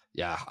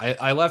 Yeah,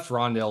 I left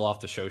Rondale off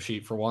the show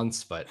sheet for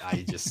once, but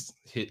I just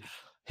hit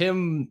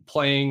him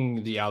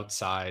playing the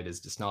outside is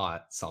just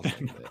not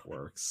something that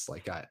works.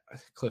 Like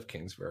Cliff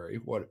Kingsbury,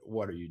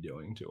 what are you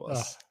doing to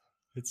us?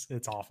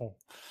 It's awful.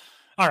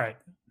 All right.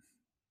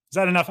 Is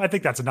that enough? I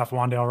think that's enough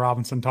Wan'Dale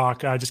Robinson talk.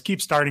 Just keep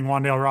starting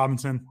Wan'Dale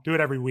Robinson. Do it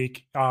every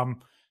week. And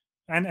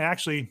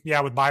actually, yeah,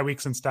 with bye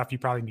weeks and stuff, you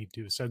probably need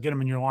to. So get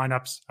him in your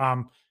lineups.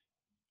 All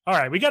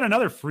right, we got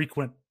another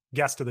frequent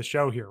guest of the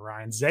show here,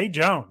 Ryan. Zay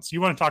Jones. You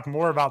want to talk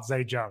more about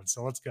Zay Jones,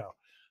 so let's go.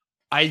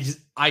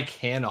 I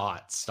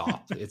cannot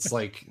stop. It's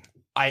like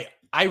I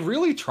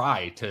really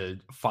try to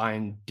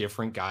find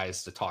different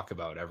guys to talk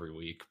about every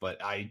week, but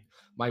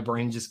my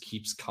brain just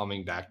keeps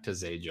coming back to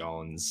Zay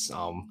Jones.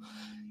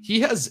 He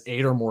has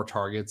 8 or more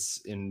targets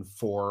in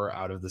 4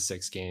 out of the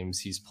 6 games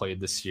he's played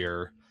this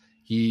year.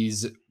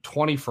 He's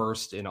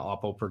 21st in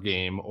Oppo per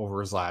game over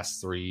his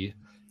last 3,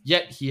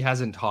 yet he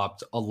hasn't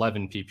topped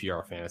 11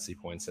 PPR fantasy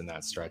points in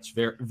that stretch.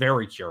 Very,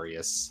 very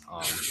curious.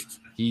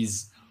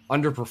 He's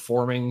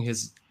underperforming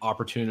his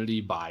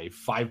opportunity by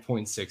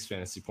 5.6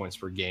 fantasy points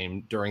per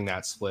game during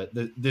that split.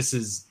 This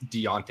is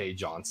Deontay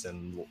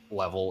Johnson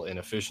level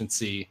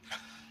inefficiency.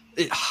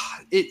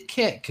 It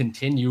can't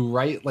continue,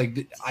 right?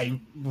 Like I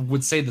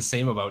would say the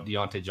same about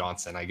Deontay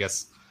Johnson. I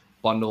guess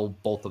bundle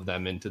both of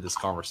them into this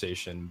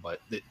conversation, but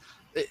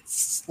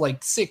it's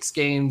like 6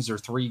 games or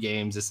 3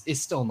 games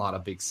is still not a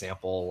big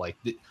sample. Like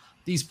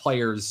these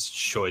players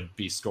should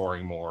be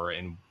scoring more,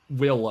 and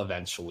will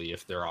eventually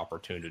if their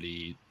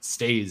opportunity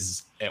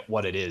stays at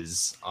what it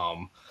is.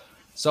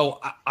 So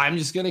I'm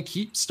just going to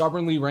keep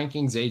stubbornly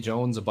ranking Zay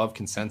Jones above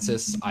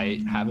consensus.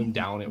 I have him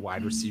down at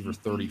wide receiver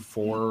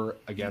 34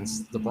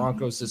 against the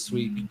Broncos this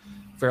week.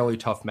 Fairly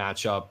tough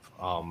matchup.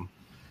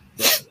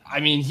 I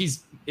mean,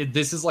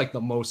 this is like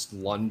the most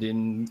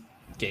London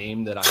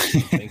game that I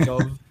can think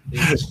of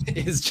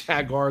is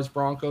Jaguars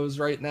Broncos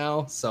right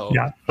now. So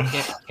yeah.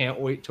 Can't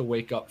wait to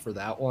wake up for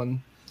that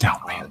one.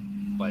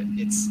 But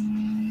it's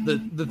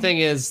the thing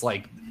is,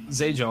 like,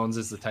 Zay Jones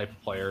is the type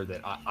of player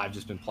that I've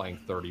just been playing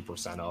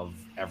 30% of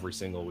every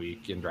single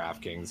week in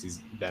DraftKings. He's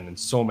been in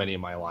so many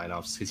of my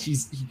lineups because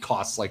he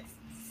costs like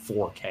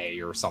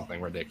 $4K or something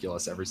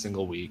ridiculous every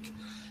single week.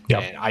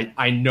 Yep. And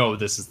I know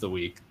this is the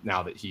week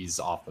now that he's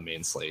off the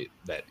main slate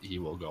that he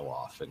will go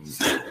off and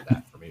do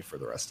that for me for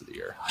the rest of the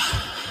year.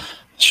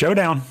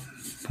 Showdown.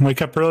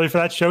 Wake up early for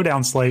that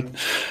showdown slate.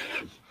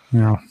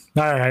 Yeah. All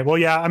right. Well,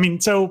 yeah. I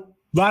mean, so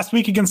last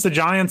week against the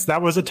Giants,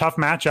 that was a tough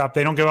matchup.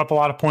 They don't give up a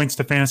lot of points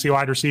to fantasy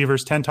wide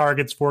receivers. 10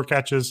 targets, 4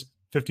 catches,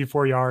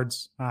 54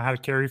 yards, had a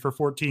carry for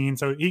 14.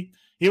 So he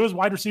was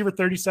wide receiver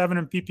 37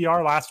 in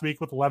PPR last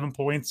week with 11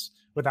 points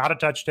without a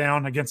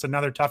touchdown against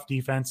another tough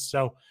defense.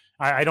 So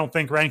I don't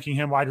think ranking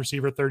him wide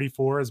receiver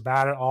 34 is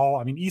bad at all.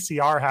 I mean,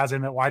 ECR has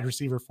him at wide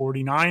receiver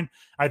 49.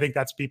 I think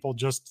that's people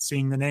just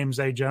seeing the name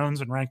Zay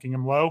Jones and ranking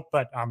him low,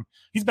 but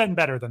he's been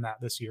better than that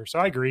this year. So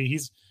I agree.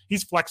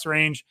 He's flex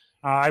range.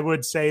 I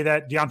would say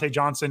that Deontay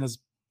Johnson is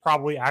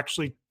probably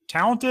actually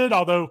talented,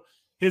 although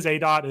his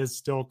ADOT is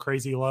still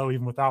crazy low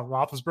even without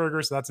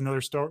Roethlisberger. So that's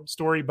another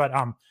story. But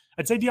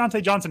I'd say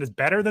Deontay Johnson is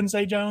better than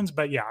Zay Jones.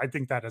 But yeah, I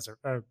think that is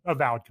a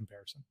valid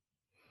comparison.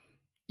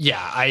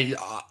 Yeah,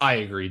 I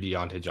agree.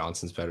 Deontay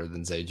Johnson's better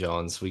than Zay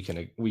Jones. We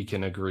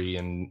can agree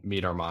and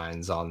meet our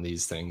minds on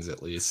these things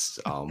at least.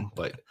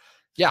 But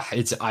yeah,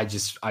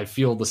 I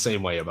feel the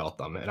same way about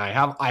them, and I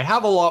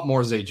have a lot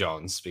more Zay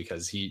Jones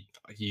because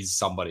he's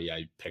somebody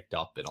I picked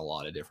up in a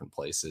lot of different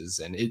places,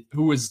 and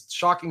who is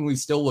shockingly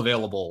still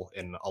available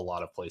in a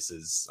lot of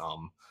places.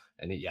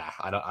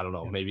 I don't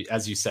know. Maybe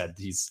as you said,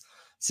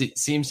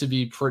 seems to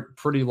be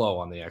pretty low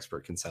on the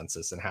expert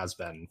consensus and has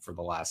been for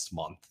the last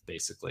month,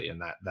 basically.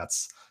 And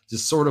that's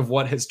just sort of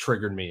what has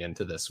triggered me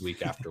into this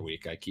week after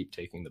week. I keep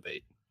taking the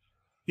bait.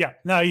 Yeah,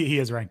 no, he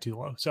is ranked too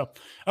low. So,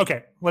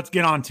 okay, let's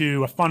get on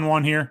to a fun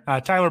one here.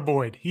 Tyler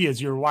Boyd, he is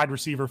your wide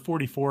receiver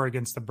 44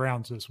 against the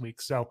Browns this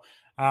week. So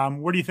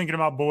what are you thinking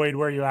about Boyd?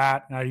 Where are you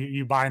at?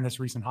 You buying this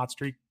recent hot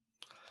streak?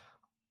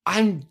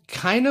 I'm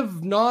kind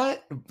of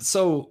not.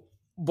 So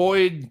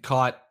Boyd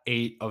caught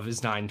 8 of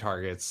his 9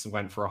 targets,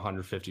 went for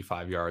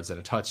 155 yards and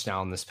a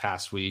touchdown this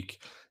past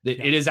week.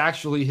 It is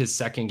actually his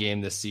second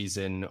game this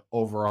season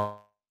over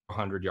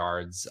 100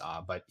 yards,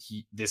 but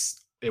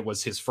it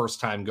was his first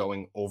time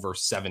going over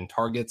 7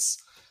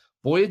 targets.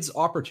 Boyd's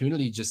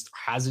opportunity just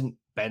hasn't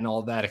been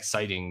all that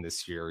exciting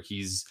this year.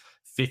 He's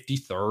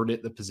 53rd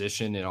at the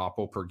position in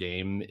oppo per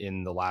game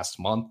in the last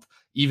month.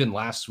 Even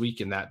last week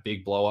in that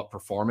big blow up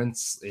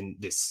performance in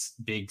this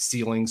big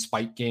ceiling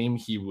spike game,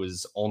 he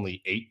was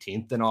only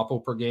 18th in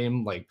oppo per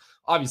game. Like,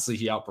 obviously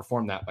he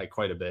outperformed that by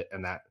quite a bit.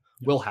 And that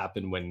will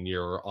happen when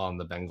you're on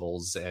the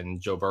Bengals and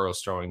Joe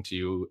Burrow's throwing to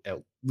you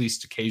at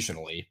least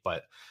occasionally.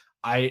 But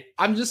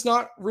I'm just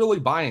not really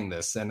buying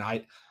this. And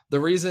the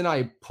reason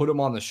I put him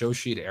on the show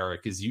sheet,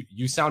 Eric, is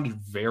you sounded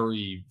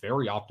very,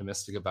 very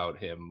optimistic about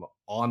him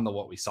on the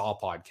What We Saw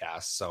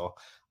podcast. So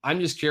I'm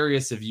just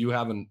curious if you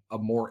have a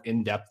more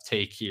in-depth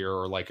take here,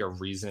 or like a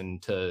reason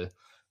to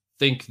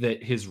think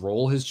that his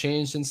role has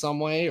changed in some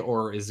way,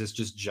 or is this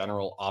just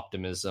general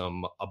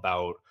optimism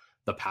about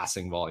the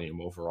passing volume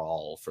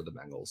overall for the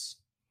Bengals?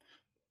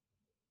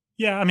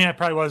 Yeah, I mean, I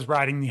probably was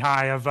riding the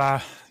high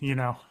of,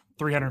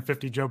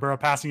 350 Joe Burrow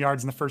passing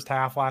yards in the first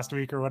half last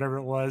week or whatever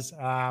it was.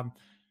 I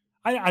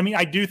mean,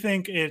 I do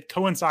think it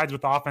coincides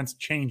with the offense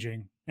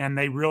changing, and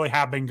they really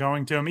have been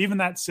going to him. Even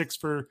that 6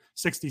 for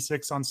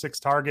 66 on 6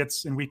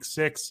 targets in week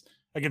 6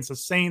 against the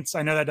Saints,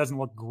 I know that doesn't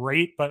look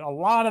great, but a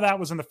lot of that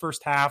was in the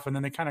first half, and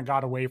then they kind of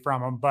got away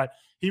from him. But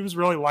he was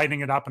really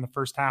lighting it up in the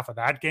first half of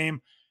that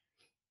game.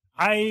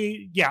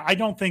 I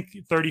don't think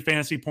 30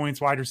 fantasy points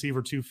wide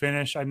receiver 2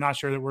 finish. I'm not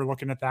sure that we're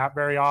looking at that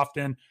very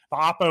often. The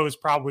Oppo is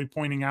probably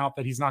pointing out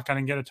that he's not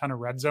going to get a ton of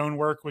red zone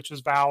work, which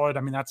is valid.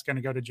 I mean, that's going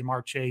to go to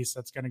Jamar Chase.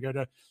 That's going to go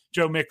to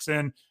Joe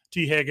Mixon,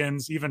 T.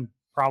 Higgins, even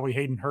probably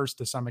Hayden Hurst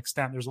to some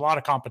extent. There's a lot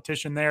of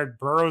competition there.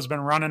 Burrow's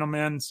been running them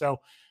in.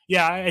 So,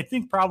 yeah, I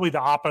think probably the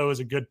Oppo is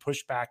a good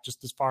pushback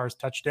just as far as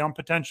touchdown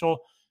potential.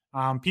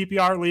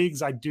 PPR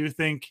leagues, I do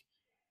think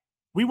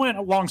we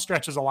went long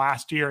stretches of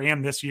last year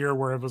and this year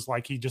where it was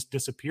like he just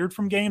disappeared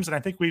from games, and I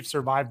think we've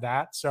survived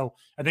that. So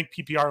I think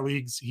PPR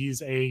leagues,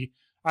 he's a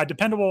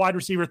dependable wide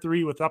receiver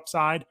 3 with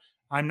upside.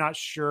 I'm not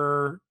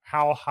sure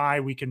how high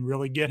we can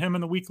really get him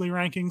in the weekly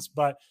rankings,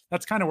 but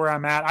that's kind of where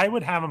I'm at. I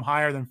would have him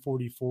higher than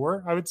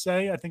 44, I would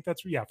say. I think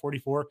that's,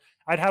 44.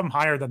 I'd have him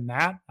higher than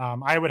that.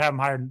 I would have him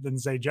higher than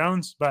Zay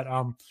Jones, but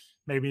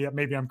maybe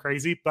I'm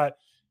crazy. But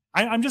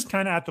I'm just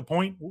kind of at the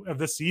point of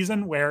the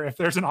season where if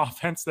there's an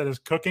offense that is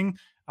cooking,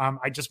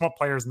 I just want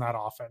players in that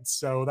offense.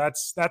 So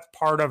that's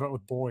part of it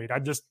with Boyd.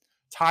 I'm just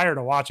tired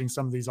of watching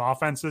some of these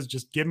offenses.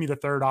 Just give me the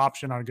third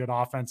option on good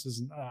offenses,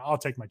 and I'll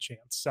take my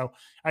chance. So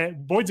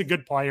Boyd's a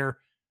good player.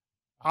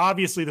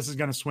 Obviously, this is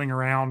going to swing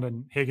around,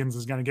 and Higgins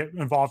is going to get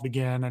involved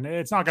again, and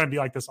it's not going to be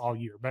like this all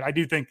year. But I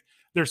do think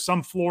there's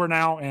some floor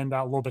now and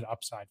a little bit of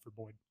upside for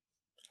Boyd.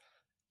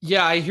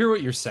 Yeah, I hear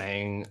what you're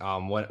saying.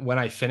 When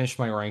I finished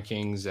my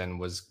rankings and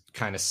was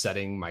kind of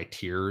setting my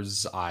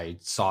tiers, I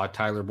saw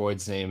Tyler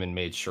Boyd's name and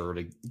made sure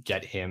to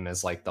get him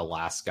as like the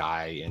last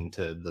guy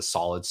into the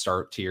solid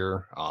start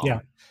tier.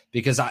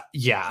 Because I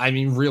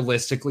mean,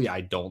 realistically,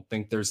 I don't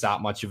think there's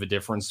that much of a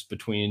difference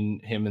between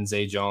him and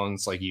Zay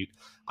Jones. Like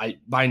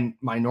my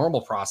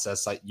normal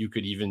process, you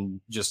could even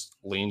just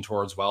lean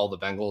towards, well, the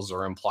Bengals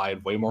are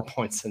implied way more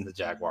points than the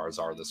Jaguars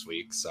are this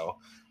week. So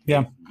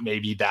yeah,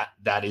 maybe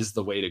that is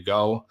the way to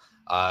go.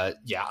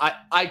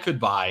 I could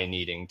buy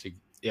needing to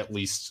at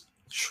least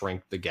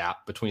shrink the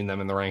gap between them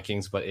in the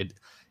rankings, but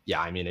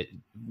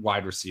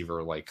wide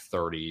receiver like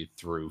 30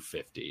 through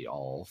 50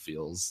 all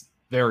feels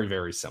very,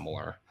 very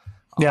similar.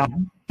 Yeah.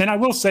 And I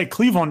will say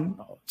Cleveland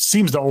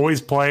seems to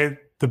always play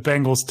the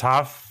Bengals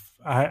tough.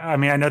 I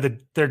mean, I know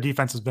that their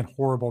defense has been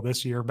horrible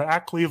this year, but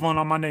at Cleveland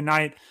on Monday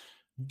night,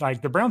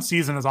 like the Browns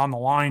season is on the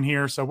line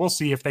here. So we'll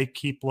see if they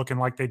keep looking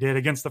like they did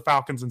against the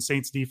Falcons and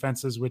Saints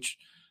defenses, which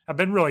have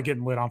been really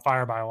getting lit on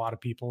fire by a lot of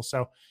people.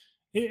 So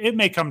it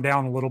may come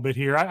down a little bit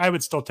here. I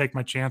would still take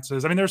my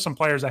chances. I mean, there's some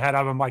players ahead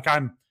of them. Like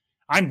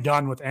I'm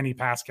done with any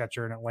pass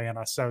catcher in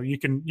Atlanta. So you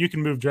can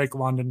move Drake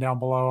London down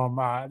below him.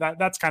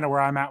 That's kind of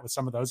where I'm at with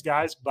some of those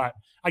guys, but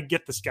I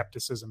get the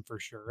skepticism for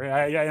sure.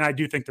 And I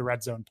do think the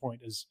red zone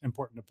point is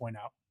important to point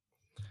out.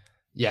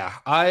 Yeah,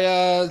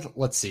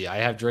 let's see. I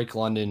have Drake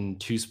London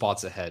 2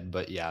 spots ahead,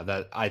 but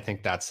yeah, I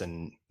think that's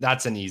an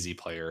easy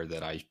player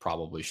that I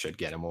probably should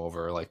get him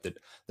over, like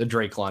the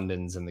Drake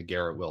Londons and the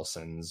Garrett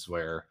Wilsons,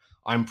 where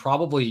I'm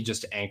probably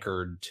just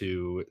anchored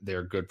to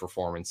their good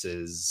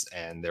performances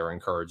and their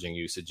encouraging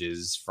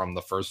usages from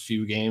the first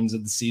few games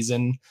of the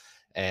season.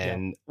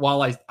 And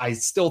while I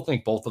still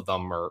think both of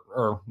them are,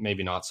 or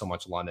maybe not so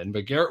much London,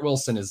 but Garrett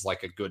Wilson is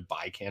like a good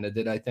buy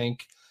candidate, I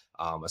think.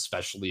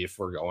 Especially if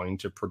we're going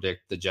to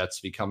predict the Jets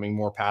becoming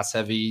more pass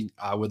heavy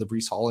with a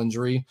Breece Hall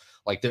injury.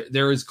 Like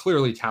there is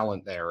clearly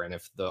talent there. And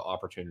if the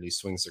opportunity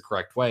swings the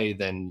correct way,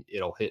 then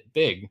it'll hit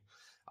big.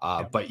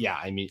 But yeah,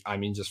 I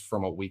mean, just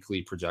from a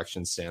weekly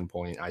projection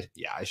standpoint,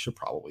 I should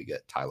probably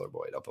get Tyler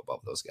Boyd up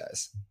above those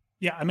guys.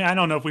 Yeah, I mean, I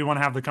don't know if we want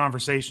to have the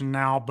conversation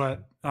now,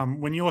 but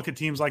when you look at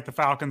teams like the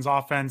Falcons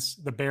offense,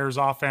 the Bears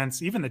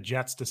offense, even the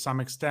Jets to some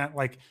extent,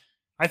 like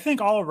I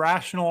think all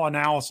rational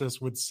analysis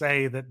would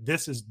say that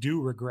this is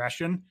due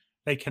regression.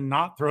 They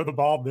cannot throw the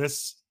ball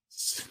this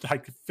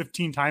like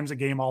 15 times a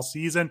game all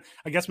season.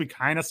 I guess we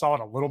kind of saw it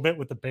a little bit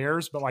with the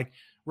Bears, but like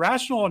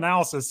rational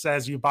analysis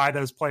says you buy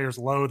those players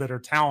low that are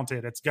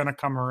talented, it's going to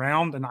come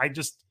around. And I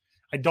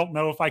don't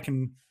know if I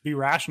can be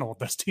rational with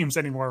those teams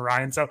anymore,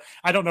 Ryan. So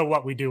I don't know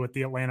what we do with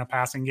the Atlanta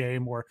passing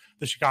game or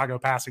the Chicago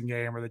passing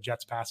game or the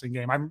Jets passing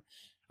game.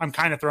 I'm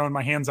kind of throwing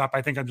my hands up.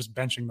 I think I'm just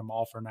benching them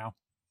all for now.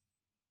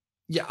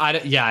 Yeah,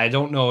 I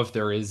don't know if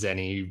there is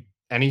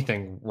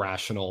anything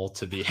rational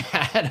to be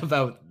had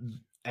about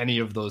any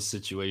of those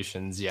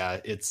situations. Yeah,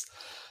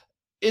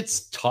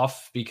 it's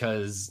tough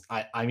because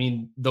I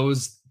mean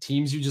those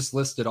teams you just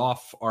listed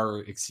off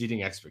are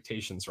exceeding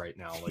expectations right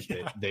now. Like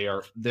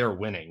they're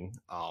winning.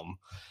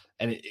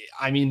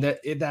 I mean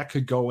that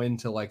could go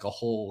into like a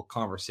whole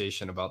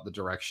conversation about the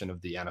direction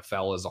of the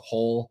NFL as a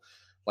whole.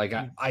 Like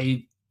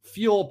I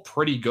feel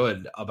pretty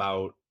good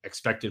about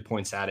expected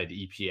points added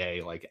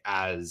EPA, like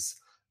as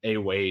a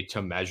way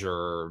to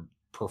measure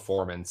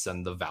performance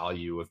and the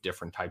value of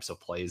different types of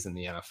plays in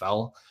the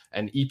NFL.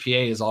 And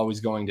EPA is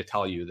always going to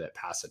tell you that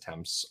pass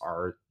attempts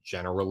are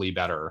generally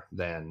better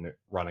than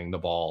running the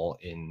ball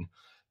in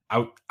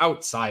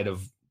outside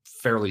of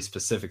fairly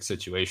specific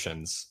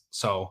situations.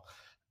 So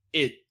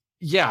it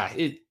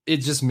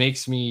just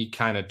makes me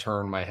kind of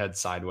turn my head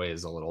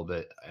sideways a little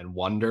bit and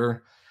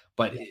wonder.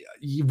 But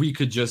we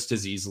could just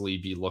as easily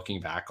be looking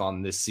back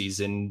on this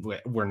season.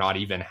 We're not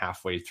even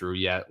halfway through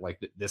yet. Like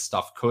this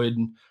stuff could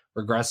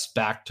regress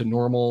back to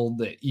normal.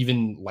 That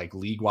even like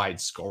league-wide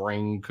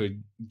scoring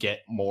could get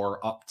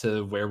more up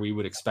to where we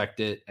would expect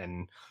it.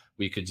 And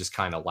we could just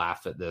kind of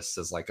laugh at this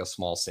as like a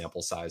small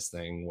sample size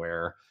thing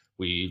where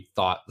we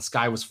thought the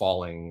sky was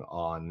falling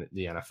on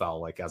the NFL,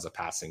 like as a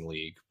passing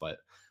league,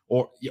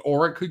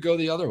 or it could go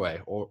the other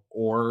way,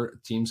 or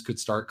teams could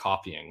start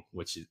copying,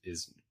 which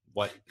is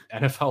what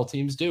NFL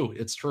teams do.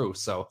 It's true.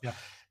 So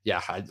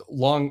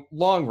long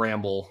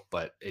ramble,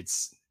 but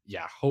it's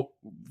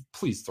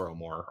please throw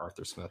more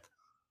Arthur Smith.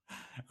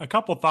 A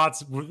couple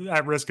thoughts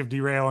at risk of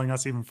derailing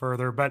us even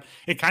further, but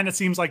it kind of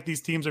seems like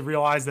these teams have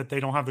realized that they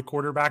don't have the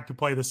quarterback to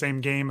play the same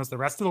game as the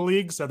rest of the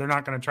league. So they're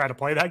not going to try to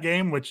play that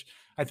game, which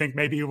I think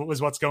maybe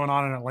was what's going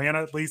on in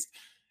Atlanta at least.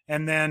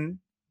 And then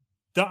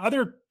the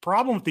other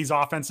problem with these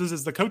offenses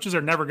is the coaches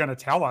are never going to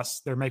tell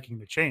us they're making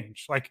the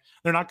change. Like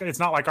they're not, it's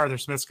not like Arthur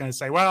Smith's going to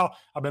say, well,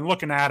 I've been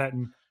looking at it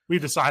and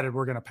we've decided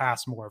we're going to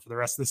pass more for the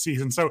rest of the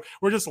season. So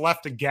we're just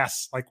left to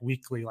guess like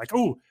weekly, like,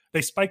 oh,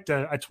 they spiked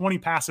a 20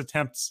 pass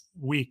attempts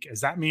week.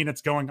 Does that mean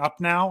it's going up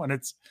now? And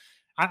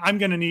I'm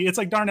going to need, it's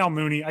like Darnell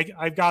Mooney.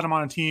 I've got him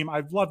on a team.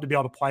 I'd love to be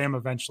able to play him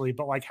eventually,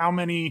 but like how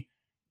many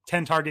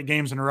 10 target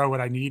games in a row would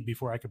I need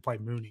before I could play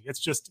Mooney? It's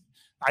just,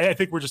 I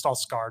think we're just all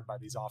scarred by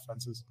these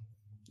offenses.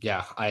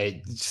 Yeah,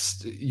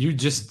 you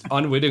just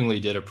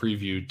unwittingly did a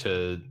preview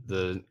to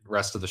the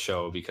rest of the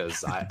show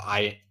because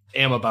I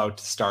am about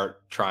to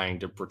start trying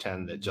to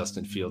pretend that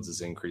Justin Fields'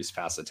 increased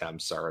pass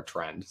attempts are a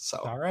trend. So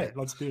all right,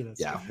 let's do this.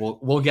 Yeah,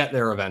 we'll get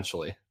there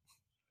eventually.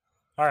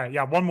 All right,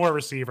 yeah, one more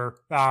receiver.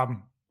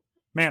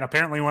 Man,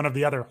 apparently one of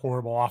the other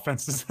horrible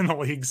offenses in the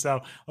league.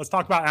 So let's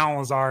talk about Allen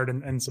Lazard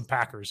and some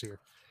Packers here.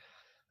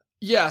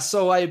 Yeah,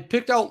 so I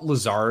picked out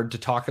Lazard to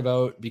talk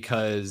about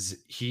because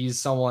he's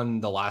someone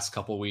the last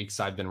couple of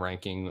weeks I've been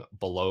ranking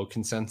below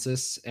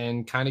consensus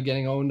and kind of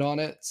getting owned on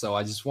it. So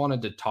I just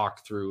wanted to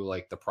talk through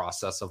like the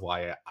process of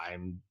why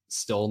I'm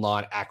still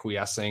not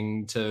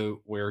acquiescing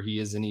to where he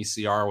is in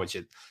ECR, which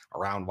is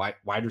around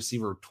wide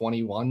receiver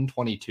 21,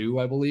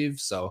 22, I believe.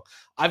 So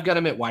I've got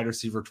him at wide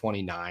receiver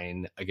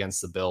 29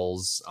 against the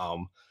Bills.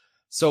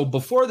 So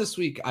before this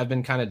week, I've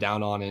been kind of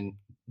down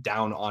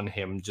on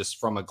him just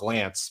from a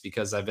glance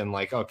because I've been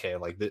like, okay,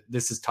 like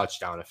this is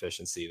touchdown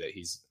efficiency that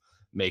he's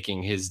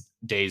making his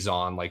days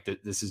on. Like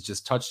this is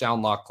just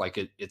touchdown luck. Like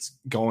it's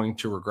going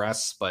to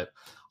regress. But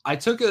I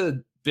took a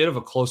bit of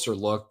a closer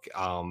look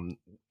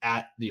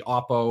at the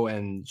Oppo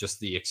and just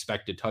the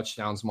expected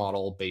touchdowns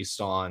model based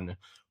on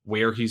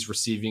where he's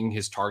receiving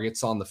his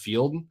targets on the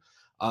field.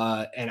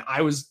 And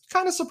I was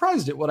kind of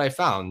surprised at what I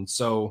found.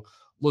 So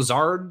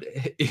Lazard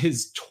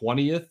is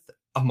 20th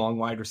among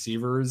wide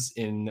receivers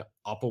in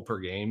Oppo per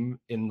game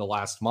in the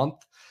last month.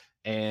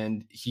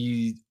 And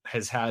he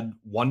has had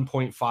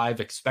 1.5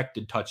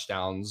 expected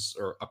touchdowns,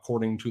 or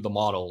according to the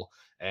model,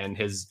 and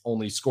has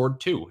only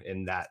scored 2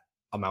 in that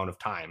amount of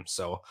time.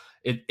 So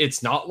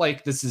it's not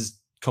like this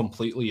is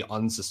completely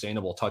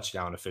unsustainable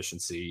touchdown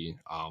efficiency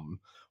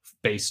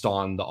based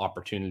on the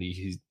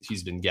opportunity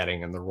he's been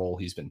getting and the role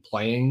he's been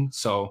playing.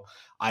 So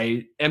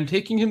I am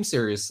taking him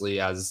seriously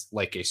as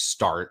like a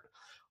start.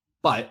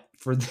 But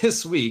for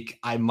this week,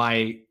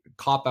 my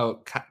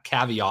cop-out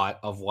caveat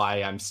of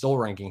why I'm still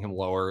ranking him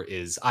lower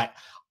is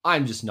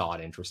I'm just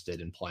not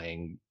interested in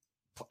playing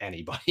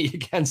anybody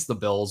against the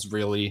Bills,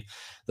 really.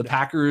 The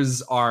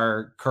Packers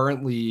are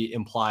currently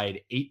implied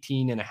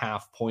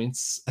 18.5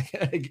 points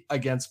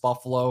against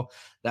Buffalo.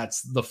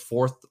 That's the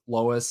 4th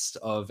lowest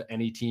of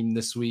any team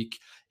this week.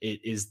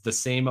 It is the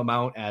same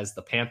amount as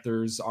the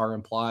Panthers are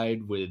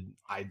implied with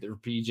either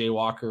PJ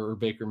Walker or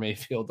Baker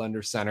Mayfield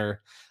under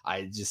center.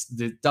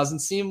 It doesn't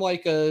seem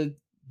like a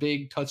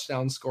big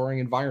touchdown scoring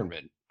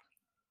environment.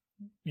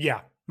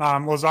 Yeah.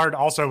 Lazard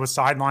also was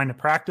sidelined to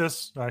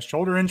practice,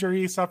 shoulder injury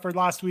he suffered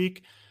last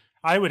week.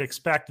 I would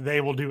expect they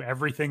will do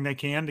everything they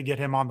can to get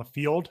him on the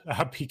field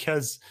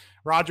because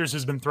Rodgers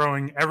has been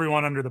throwing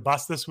everyone under the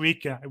bus this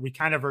week. We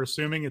kind of are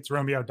assuming it's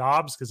Romeo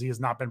Doubs because he has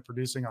not been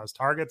producing on his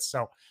targets.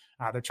 So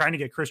they're trying to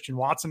get Christian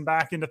Watson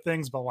back into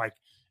things, but like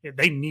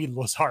they need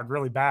Lazard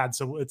really bad.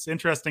 So it's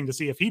interesting to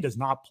see if he does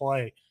not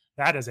play.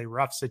 That is a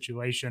rough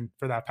situation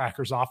for that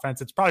Packers offense.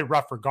 It's probably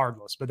rough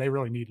regardless, but they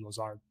really need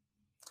Lazard.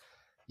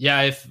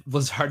 Yeah, if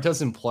Lazard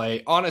doesn't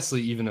play,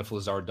 honestly, even if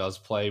Lazard does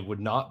play, would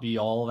not be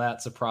all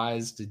that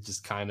surprised to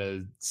just kind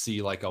of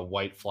see like a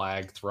white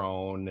flag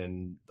thrown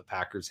and the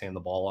Packers hand the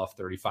ball off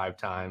 35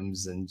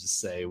 times and just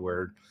say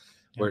we're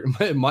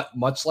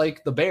much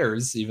like the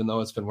Bears, even though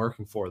it's been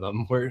working for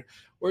them.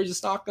 We're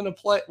just not going to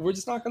play. We're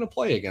just not going to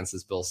play against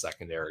this Bills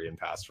secondary and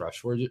pass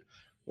rush.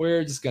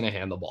 We're just going to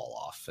hand the ball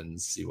off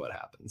and see what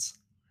happens.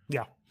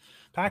 Yeah.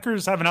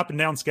 Packers have an up and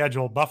down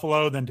schedule: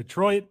 Buffalo, then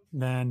Detroit,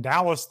 then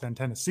Dallas, then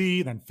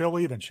Tennessee, then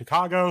Philly, then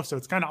Chicago. So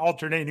it's kind of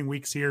alternating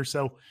weeks here.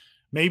 So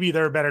maybe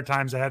there are better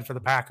times ahead for the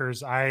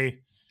Packers.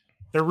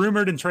 They're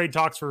rumored in trade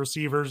talks for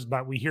receivers,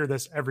 but we hear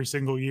this every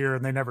single year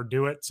and they never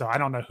do it. So I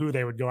don't know who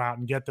they would go out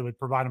and get that would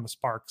provide them a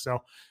spark. So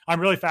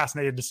I'm really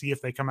fascinated to see if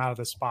they come out of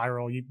this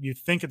spiral. You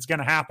think it's going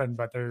to happen,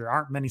 but there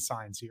aren't many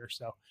signs here.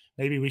 So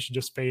maybe we should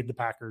just fade the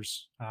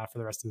Packers for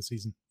the rest of the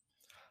season.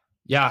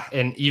 Yeah,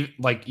 and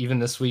even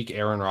this week,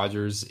 Aaron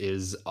Rodgers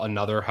is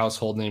another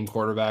household name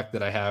quarterback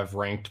that I have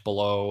ranked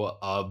below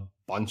a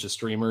bunch of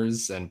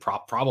streamers, and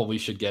probably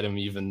should get him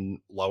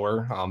even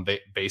lower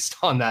based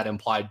on that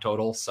implied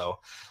total. So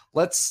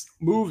let's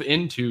move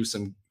into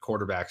some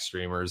quarterback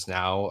streamers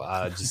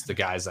now. Just the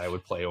guys I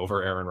would play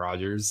over Aaron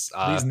Rodgers.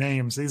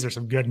 These are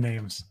some good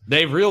names.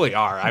 They really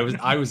are.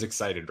 I was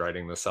excited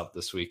writing this up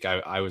this week.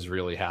 I was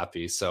really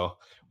happy. So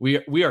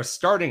we are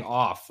starting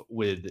off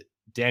with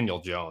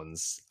Daniel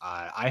Jones.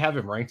 I have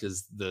him ranked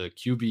as the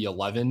QB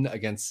 11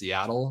 against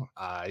Seattle.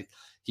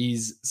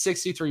 He's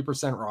 63%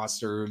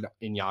 rostered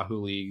in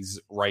Yahoo leagues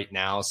right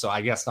now. So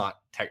I guess not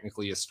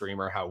technically a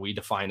streamer how we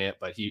define it,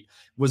 but he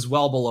was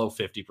well below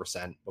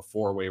 50%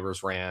 before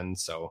waivers ran.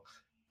 So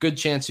good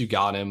chance you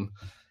got him.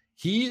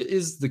 He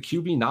is the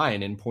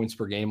QB9 in points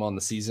per game on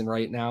the season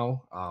right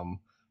now.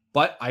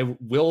 But I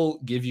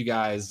will give you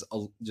guys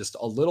just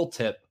a little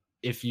tip.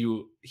 If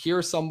you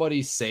hear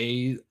somebody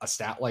say a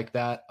stat like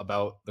that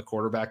about the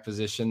quarterback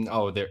position,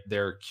 oh,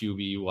 they're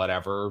QB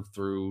whatever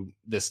through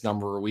this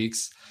number of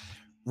weeks.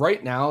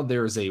 Right now,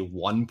 there's a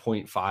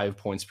 1.5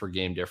 points per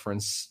game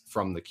difference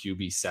from the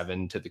QB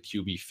 7 to the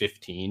QB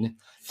 15.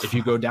 If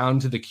you go down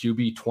to the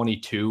QB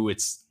 22,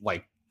 it's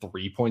like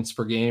 3 points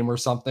per game or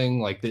something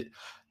like that.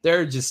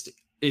 They're just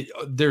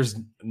there's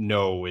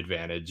no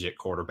advantage at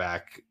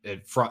quarterback,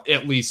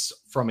 at least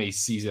from a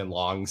season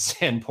long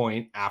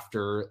standpoint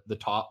after the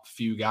top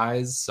few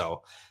guys.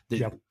 So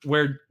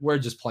we're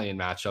just playing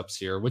matchups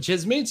here, which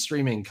has made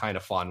streaming kind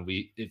of fun.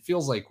 It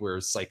feels like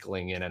we're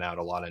cycling in and out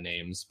a lot of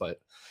names,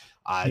 but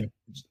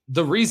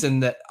the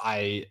reason that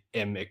I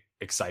am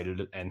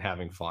excited and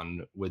having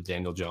fun with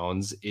Daniel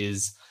Jones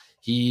is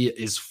he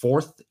is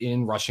fourth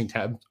in rushing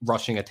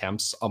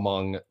attempts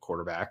among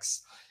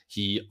quarterbacks.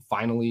 He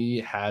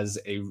finally has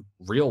a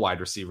real wide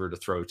receiver to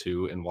throw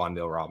to in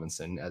Wan'Dale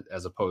Robinson,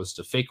 as opposed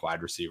to fake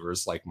wide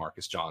receivers like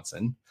Marcus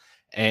Johnson.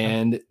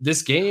 And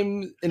this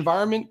game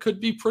environment could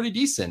be pretty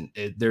decent.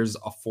 There's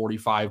a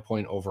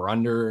 45-point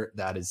over-under.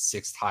 That is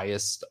sixth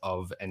highest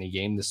of any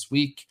game this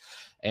week.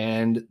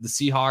 And the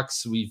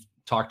Seahawks, we've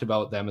talked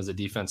about them as a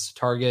defense to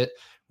target.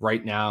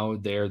 Right now,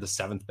 they're the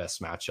seventh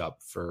best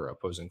matchup for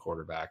opposing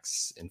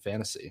quarterbacks in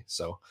fantasy.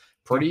 So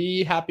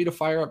pretty happy to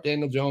fire up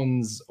Daniel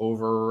Jones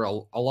over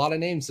a lot of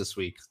names this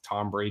week.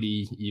 Tom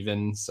Brady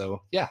even.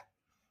 So, yeah.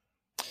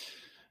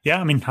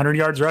 Yeah, I mean, 100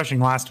 yards rushing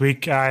last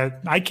week.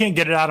 I can't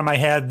get it out of my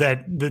head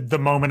that the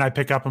moment I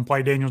pick up and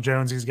play Daniel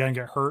Jones, he's going to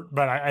get hurt.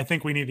 But I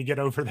think we need to get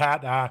over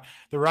that.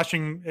 The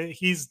rushing,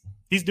 he's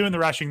doing the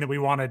rushing that we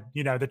wanted,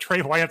 the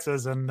Trey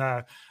Lances and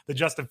the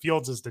Justin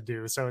Fields to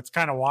do. So it's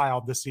kind of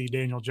wild to see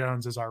Daniel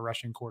Jones as our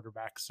rushing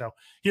quarterback. So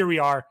here we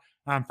are,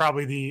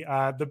 probably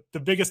the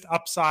biggest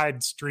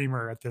upside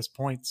streamer at this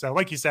point. So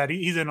like you said,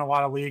 he's in a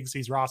lot of leagues.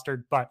 He's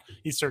rostered, but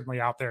he's certainly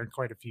out there in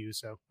quite a few.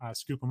 So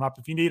scoop him up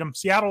if you need him.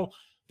 Seattle,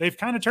 they've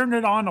kind of turned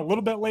it on a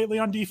little bit lately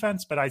on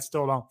defense, but I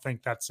still don't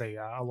think that's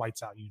a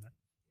lights out unit.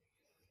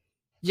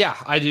 Yeah,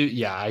 I do.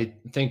 Yeah, I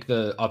think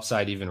the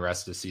upside even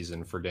rest of the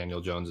season for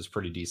Daniel Jones is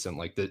pretty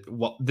decent.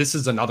 This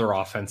is another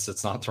offense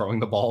that's not throwing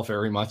the ball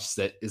very much.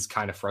 That is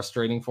kind of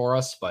frustrating for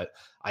us, but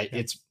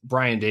it's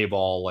Brian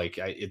Daboll.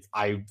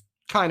 I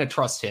kind of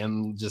trust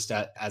him just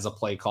as a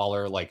play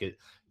caller.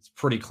 It's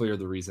pretty clear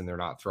the reason they're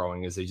not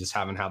throwing is they just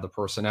haven't had the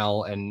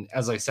personnel. And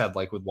as I said,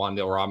 like with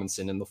Wan'Dale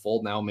Robinson in the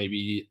fold now,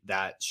 maybe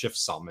that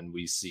shifts some and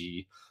we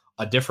see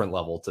a different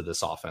level to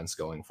this offense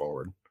going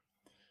forward.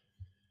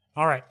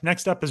 All right.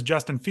 Next up is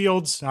Justin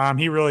Fields.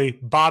 He really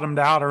bottomed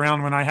out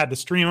around when I had to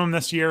stream him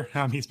this year.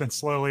 He's been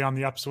slowly on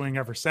the upswing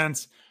ever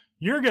since.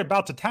 You're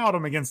about to tout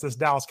him against this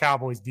Dallas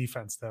Cowboys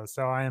defense, though.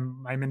 So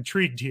I'm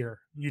intrigued here.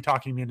 You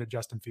talking me into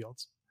Justin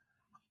Fields.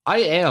 I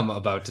am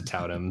about to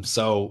tout him.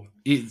 So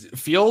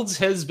Fields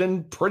has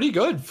been pretty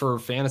good for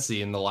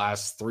fantasy in the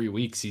last 3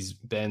 weeks. He's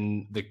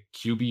been the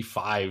QB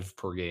 5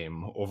 per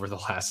game over the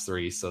last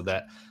 3. So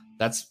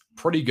that's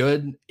pretty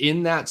good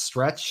in that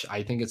stretch.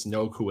 I think it's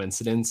no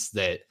coincidence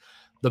that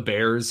the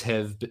Bears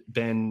have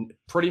been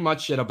pretty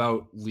much at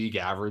about league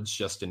average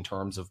just in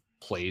terms of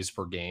plays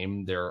per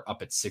game. They're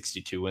up at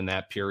 62 in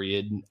that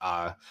period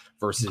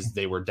versus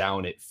they were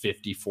down at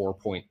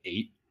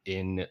 54.8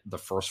 in the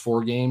first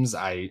 4 games.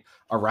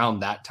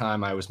 Around that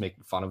time I was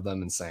making fun of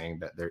them and saying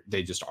that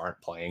they just aren't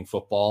playing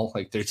football.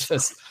 Like they're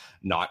just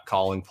not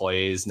calling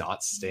plays,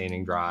 not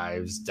sustaining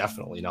drives,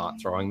 definitely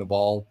not throwing the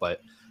ball.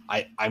 But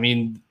I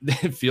mean,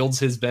 Fields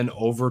has been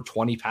over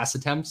 20 pass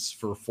attempts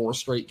for 4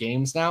 straight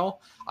games now.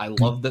 I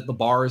love that the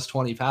bar is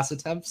 20 pass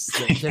attempts.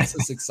 That gets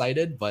us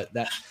excited, but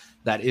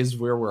that is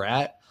where we're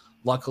at.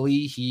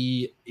 Luckily,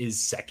 he is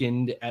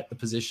second at the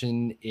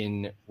position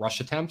in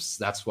rush attempts.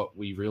 That's what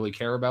we really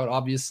care about,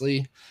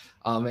 obviously.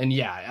 And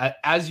yeah,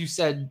 as you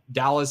said,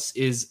 Dallas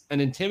is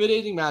an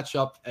intimidating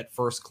matchup at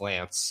first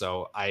glance.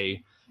 So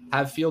I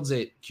have Fields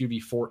at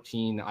QB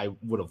 14. I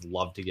would have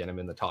loved to get him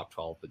in the top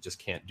 12, but just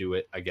can't do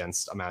it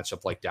against a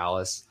matchup like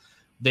Dallas.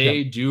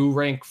 They do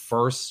rank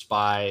first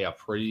by a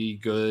pretty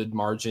good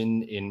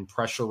margin in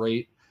pressure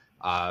rate.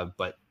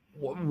 But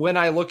when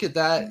I look at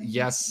that,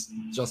 yes,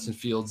 Justin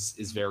Fields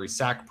is very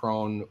sack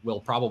prone, will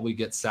probably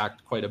get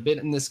sacked quite a bit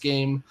in this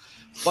game.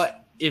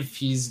 But if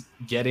he's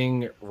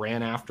getting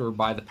ran after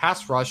by the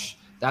pass rush,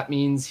 that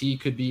means he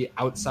could be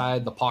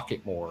outside the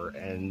pocket more,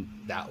 and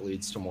that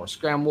leads to more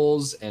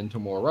scrambles and to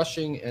more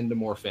rushing and to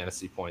more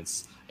fantasy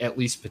points, at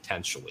least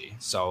potentially.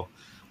 So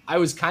I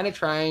was kind of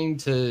trying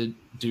to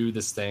do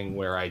this thing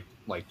where I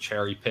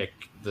cherry pick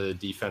the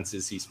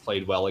defenses he's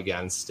played well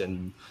against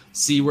and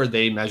see where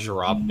they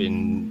measure up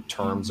in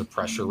terms of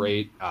pressure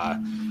rate.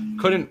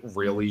 Couldn't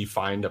really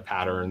find a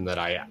pattern that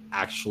I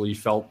actually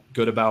felt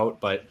good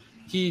about, but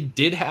he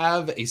did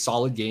have a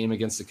solid game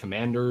against the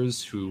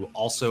Commanders, who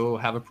also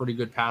have a pretty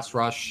good pass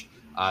rush.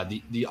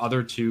 The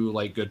other two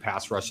like good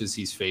pass rushes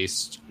he's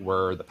faced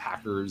were the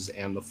Packers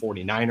and the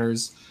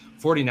 49ers.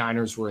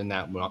 49ers were in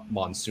that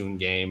monsoon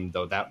game,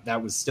 though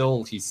that was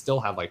still, he still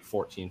had like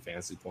 14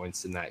 fantasy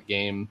points in that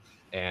game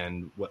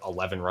and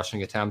 11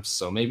 rushing attempts.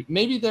 So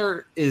maybe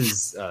there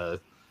is a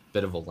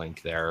bit of a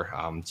link there.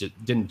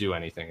 Didn't do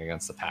anything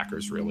against the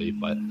Packers really,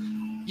 but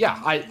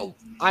yeah,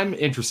 I'm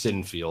interested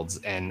in Fields,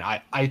 and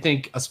I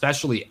think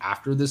especially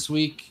after this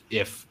week,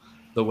 if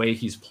the way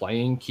he's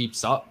playing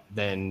keeps up,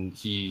 then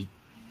he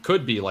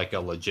could be like a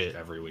legit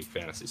every week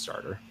fantasy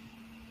starter.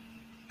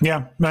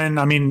 Yeah, and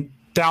I mean,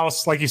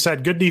 Dallas, like you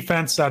said, good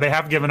defense. They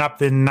have given up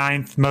the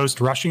 9th most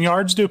rushing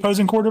yards to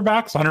opposing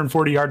quarterbacks,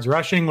 140 yards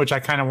rushing, which I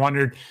kind of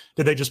wondered,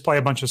 did they just play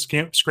a bunch of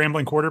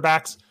scrambling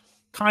quarterbacks?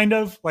 Kind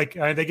of. Like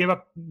they gave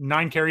up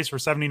 9 carries for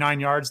 79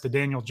 yards to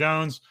Daniel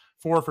Jones,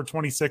 4 for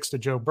 26 to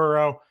Joe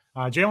Burrow.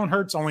 Jalen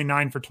Hurts only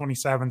 9 for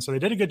 27, so they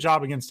did a good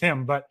job against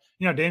him. But,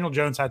 Daniel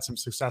Jones had some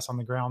success on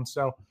the ground.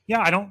 So, yeah,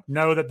 I don't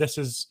know that this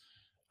is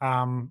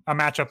a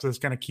matchup that's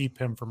going to keep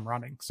him from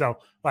running. So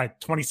like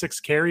 26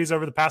 carries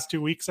over the past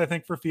 2 weeks, I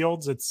think for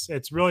Fields,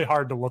 it's really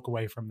hard to look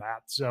away from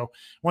that. So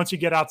once you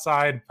get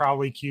outside,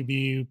 probably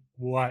QB,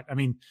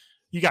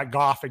 you got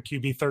Goff at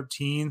QB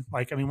 13.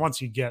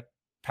 Once you get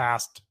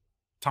past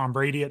Tom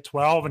Brady at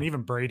 12, and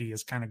even Brady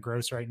is kind of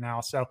gross right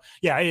now. So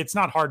yeah, it's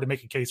not hard to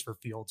make a case for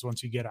Fields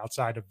once you get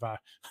outside of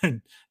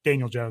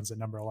Daniel Jones at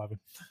number 11.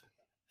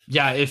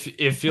 Yeah, it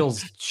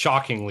feels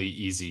shockingly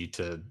easy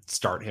to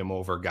start him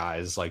over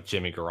guys like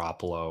Jimmy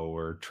Garoppolo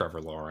or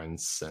Trevor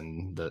Lawrence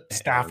and the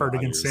Stafford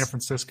against San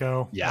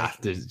Francisco. Yeah,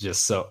 there's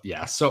just so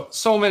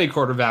many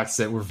quarterbacks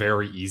that were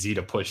very easy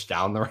to push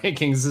down the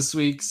rankings this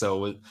week.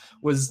 So it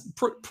was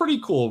pretty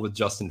cool with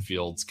Justin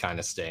Fields kind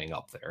of staying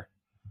up there.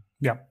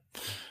 Yeah.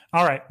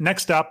 All right,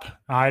 next up,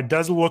 it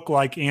does look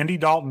like Andy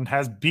Dalton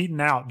has beaten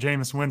out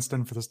Jameis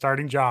Winston for the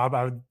starting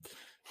job.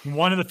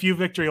 One of the few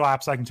victory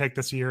laps I can take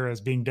this year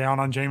is being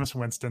down on Jameis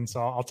Winston, so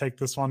I'll take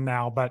this one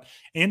now. But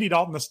Andy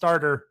Dalton, the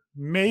starter,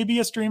 maybe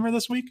a streamer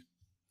this week?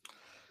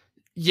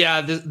 Yeah,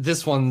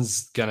 this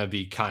one's going to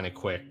be kind of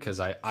quick because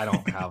I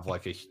don't have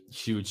like a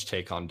huge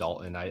take on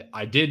Dalton.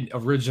 I did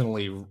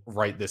originally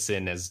write this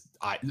in as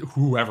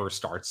whoever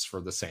starts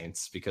for the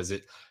Saints because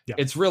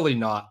it's really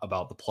not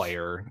about the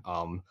player.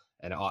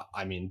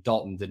 And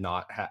Dalton did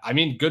not have,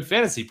 good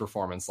fantasy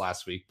performance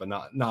last week, but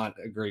not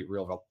a great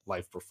real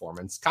life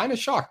performance. Kind of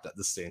shocked that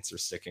the Saints are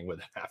sticking with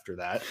him after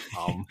that.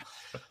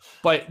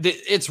 But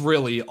it's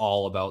really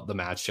all about the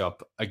matchup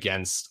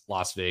against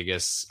Las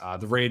Vegas.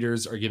 The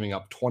Raiders are giving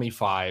up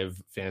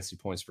 25 fantasy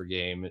points per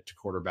game to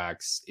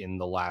quarterbacks in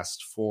the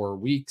last 4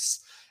 weeks.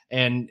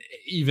 And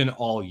even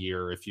all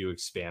year, if you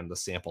expand the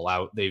sample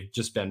out, they've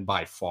just been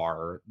by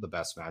far the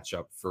best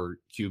matchup for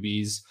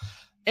QBs.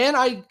 And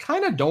I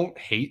kind of don't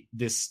hate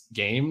this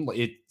game.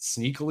 It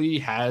sneakily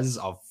has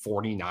a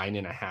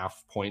 49.5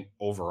 point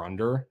over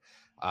under.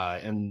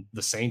 And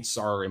the Saints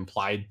are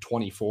implied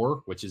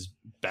 24, which is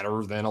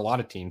better than a lot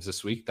of teams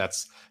this week.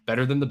 That's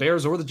better than the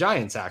Bears or the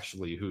Giants,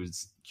 actually,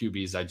 whose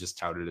QBs I just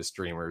touted as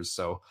streamers.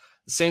 So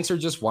the Saints are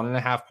just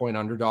 1.5 point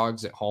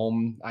underdogs at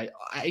home.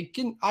 I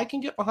can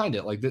get behind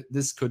it. Like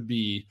this could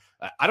be,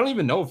 I don't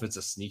even know if it's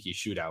a sneaky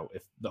shootout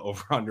if the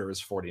over under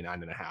is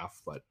 49.5,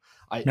 but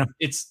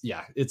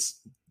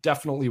it's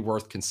definitely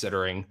worth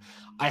considering.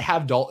 I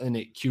have Dalton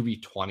at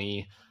QB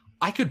 20.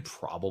 I could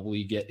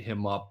probably get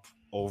him up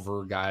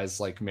over guys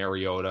like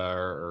Mariota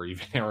or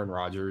even Aaron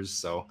Rodgers.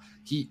 So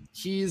he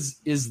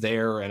is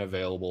there and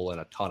available in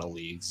a ton of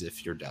leagues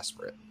if you're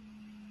desperate.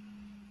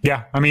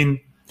 Yeah,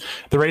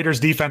 the Raiders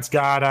defense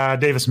got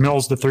Davis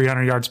Mills to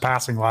 300 yards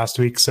passing last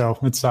week, so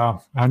it's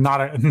not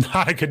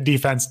a good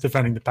defense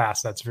defending the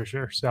pass, that's for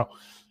sure. So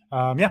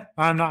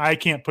I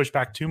can't push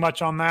back too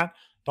much on that.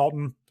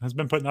 Dalton has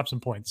been putting up some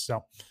points.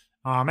 So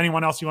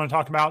anyone else you want to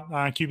talk about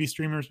QB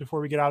streamers before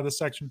we get out of this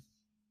section?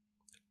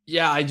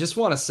 Yeah, I just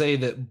want to say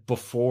that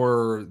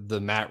before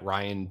the Matt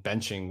Ryan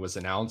benching was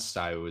announced,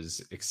 I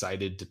was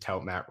excited to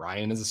tout Matt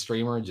Ryan as a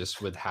streamer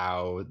just with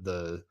how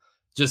the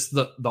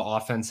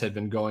offense had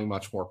been going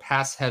much more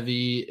pass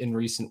heavy in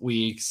recent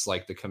weeks.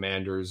 Like the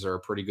Commanders are a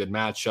pretty good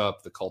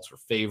matchup. The Colts were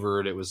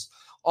favored. It was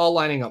all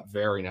lining up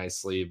very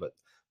nicely, but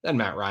then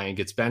Matt Ryan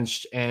gets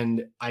benched.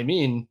 And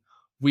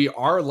we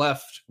are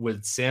left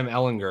with Sam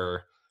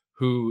Ehlinger,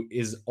 who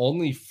is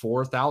only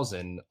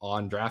 4,000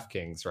 on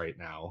DraftKings right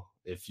now.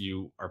 If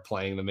you are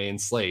playing the main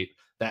slate,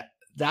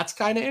 that's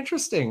kind of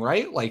interesting,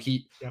 right? Like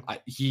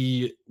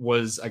he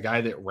was a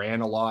guy that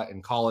ran a lot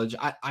in college.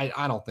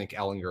 I don't think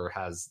Ehlinger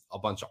has a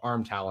bunch of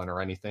arm talent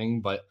or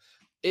anything, but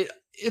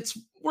it's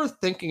worth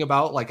thinking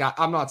about. Like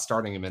I'm not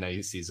starting him in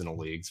any seasonal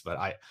leagues, but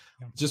I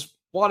just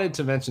wanted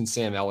to mention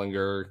Sam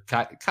Ehlinger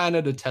kind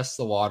of to test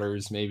the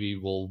waters. Maybe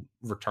we'll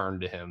return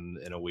to him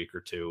in a week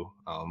or two.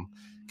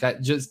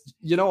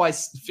 I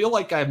feel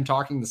like I'm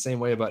talking the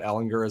same way about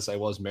Ehlinger as I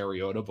was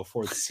Mariota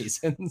before the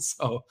season.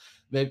 So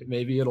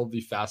maybe it'll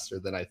be faster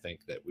than I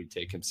think that we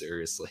take him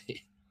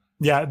seriously.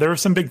 Yeah, there were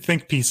some big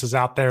think pieces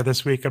out there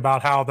this week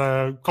about how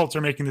the Colts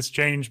are making this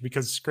change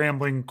because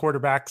scrambling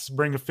quarterbacks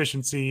bring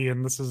efficiency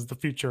and this is the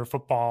future of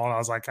football. And I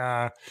was like,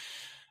 I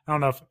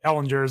don't know if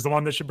Ellinger is the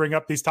one that should bring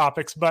up these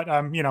topics, but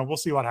we'll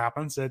see what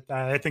happens.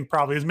 I think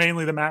probably is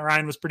mainly that Matt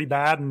Ryan was pretty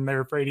bad and they're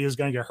afraid he was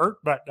going to get hurt.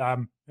 But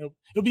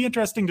it'll be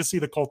interesting to see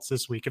the Colts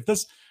this week. If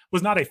this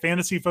was not a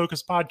fantasy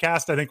focused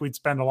podcast, I think we'd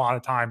spend a lot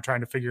of time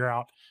trying to figure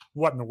out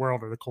what in the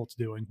world are the Colts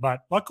doing.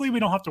 But luckily, we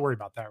don't have to worry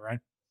about that, right?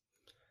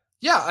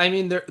 Yeah, I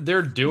mean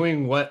they're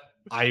doing what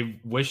I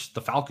wish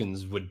the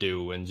Falcons would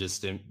do and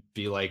just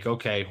be like,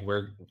 okay,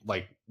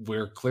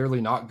 we're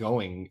clearly not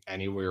going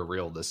anywhere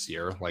real this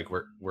year. Like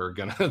we're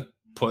gonna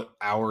put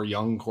our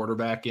young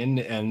quarterback in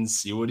and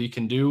see what he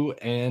can do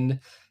and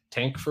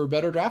tank for a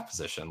better draft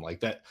position.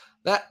 Like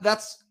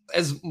that's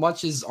as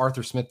much as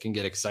Arthur Smith can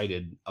get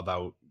excited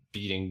about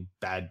beating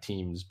bad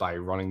teams by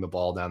running the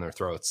ball down their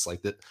throats.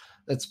 Like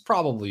that's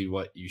probably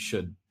what you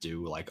should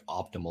do, like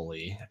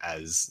optimally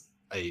as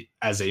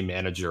a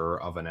manager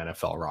of an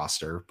NFL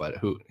roster. But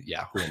who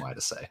am I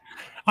to say?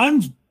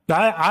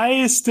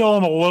 I still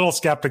am a little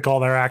skeptical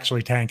they're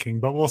actually tanking,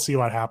 but we'll see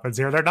what happens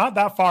here. They're not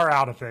that far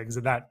out of things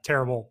in that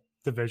terrible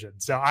division.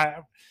 So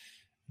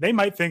they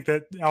might think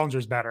that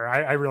Ellinger's better.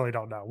 I really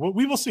don't know.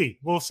 We will see.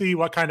 We'll see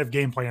what kind of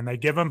game plan they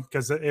give him,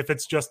 because if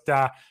it's just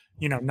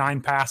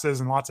 9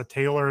 passes and lots of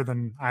Taylor,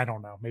 then I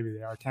don't know. Maybe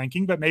they are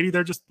tanking, but maybe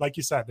they're just, like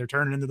you said, they're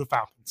turning into the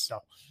Falcons. So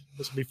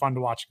this will be fun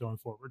to watch going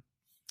forward.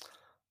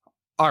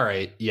 All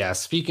right. Yeah.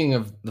 Speaking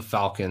of the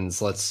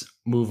Falcons, let's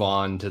move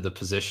on to the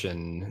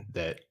position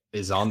that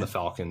is on the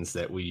Falcons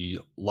that we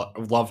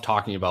love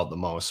talking about the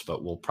most,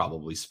 but we'll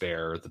probably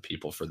spare the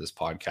people for this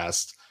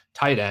podcast.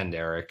 Tight end,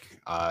 Eric.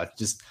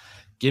 Just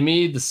give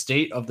me the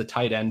state of the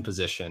tight end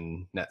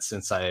position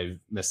since I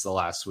missed the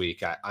last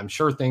week. I'm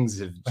sure things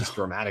have just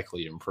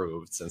dramatically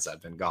improved since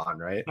I've been gone,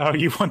 right? Oh,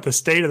 you want the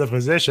state of the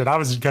position? I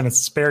was going to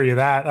spare you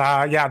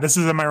that. This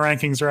is in my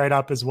rankings right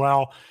up as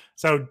well.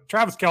 So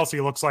Travis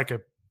Kelce looks like a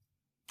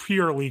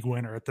pure league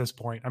winner at this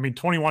point. I mean,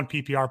 21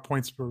 PPR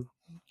points per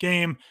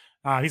game.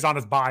 He's on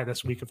his bye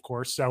this week, of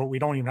course, so we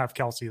don't even have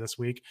Kelce this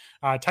week.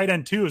 Tight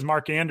end 2 is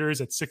Mark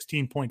Andrews at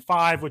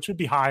 16.5, which would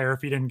be higher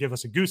if he didn't give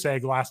us a goose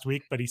egg last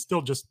week, but he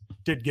still just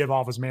did give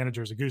all of his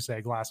managers a goose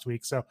egg last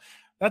week. So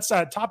that's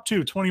top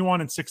 2, 21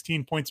 and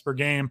 16 points per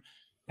game.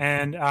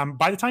 And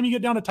by the time you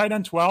get down to tight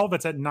end 12,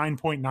 it's at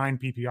 9.9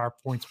 PPR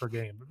points per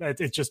game.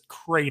 It's just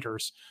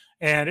craters.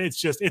 And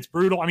it's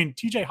brutal. I mean,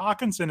 TJ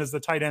Hawkinson is the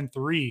tight end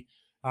 3.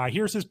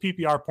 Here's his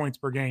PPR points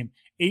per game: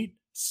 8,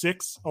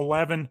 6,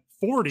 11,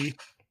 40,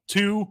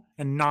 2,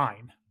 and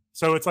 9.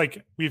 So it's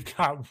like we've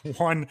got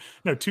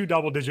 2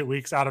 double-digit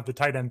weeks out of the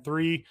tight end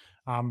 3.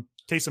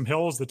 Taysom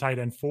Hill is the tight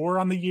end 4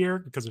 on the year,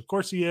 because of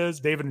course he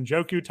is. David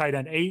Njoku, tight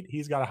end 8.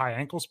 He's got a high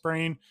ankle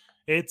sprain.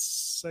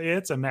 It's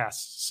a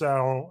mess.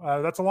 So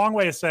that's a long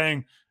way of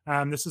saying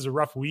this is a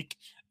rough week.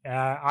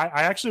 I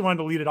actually wanted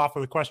to lead it off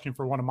with a question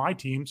for one of my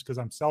teams, because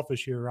I'm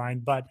selfish here, Ryan,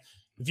 but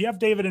if you have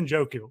David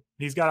Njoku,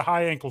 he's got a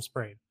high ankle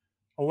sprain,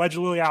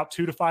 allegedly out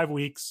 2 to 5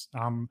 weeks.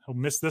 He'll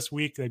miss this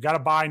week. They've got a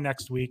bye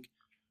next week.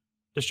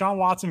 Deshaun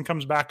Watson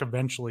comes back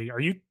eventually. Are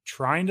you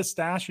trying to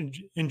stash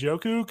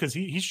Njoku? Because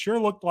he sure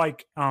looked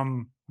like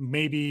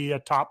maybe a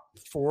top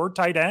 4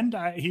 tight end.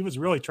 He was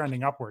really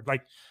trending upward.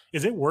 Like,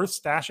 is it worth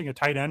stashing a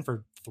tight end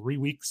for 3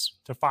 weeks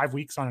to 5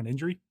 weeks on an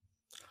injury?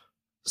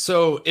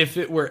 So if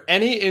it were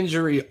any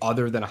injury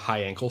other than a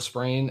high ankle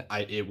sprain,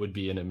 it would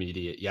be an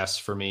immediate yes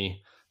for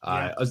me.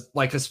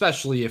 Like,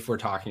 especially if we're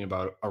talking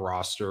about a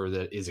roster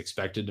that is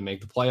expected to make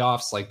the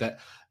playoffs, like that,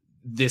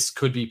 this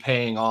could be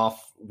paying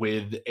off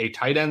with a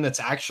tight end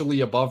that's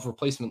actually above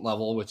replacement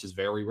level, which is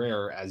very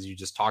rare, as you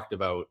just talked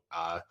about,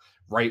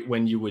 right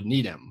when you would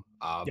need him.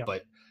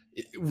 But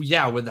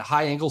with the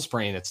high ankle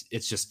sprain,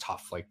 it's just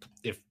tough. Like,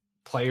 if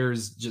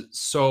players just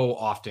so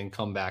often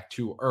come back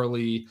too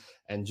early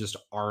and just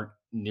aren't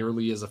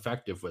nearly as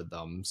effective with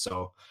them.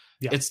 So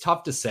it's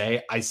tough to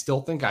say. I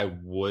still think I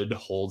would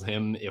hold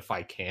him if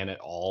I can at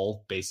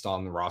all, based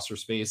on the roster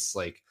space.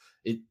 Like,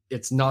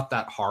 it's not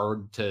that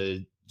hard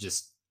to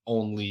just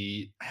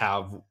only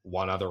have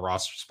one other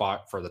roster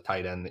spot for the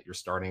tight end that you're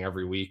starting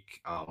every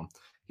week.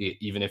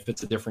 Even if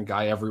it's a different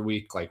guy every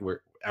week, like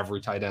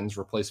every tight end's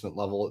replacement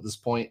level at this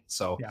point.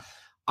 So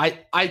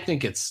I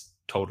think it's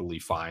totally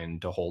fine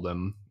to hold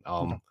him.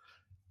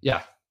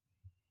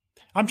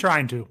 I'm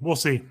trying to. We'll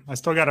see. I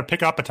still got to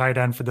pick up a tight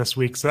end for this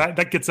week. So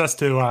that gets us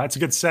to, it's a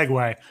good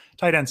segue.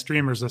 Tight end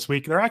streamers this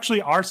week. There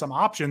actually are some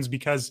options,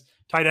 because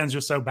tight end's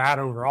just so bad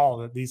overall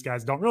that these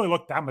guys don't really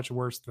look that much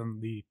worse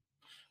than the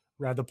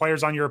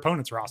players on your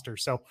opponent's roster.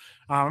 So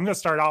I'm going to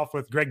start off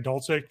with Greg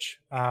Dulcich,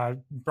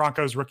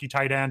 Broncos rookie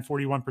tight end,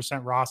 41%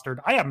 rostered.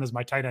 I have him as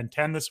my tight end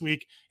 10 this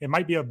week. It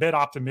might be a bit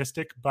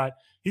optimistic, but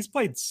he's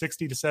played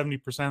 60 to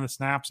 70% of the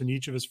snaps in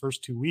each of his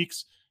first 2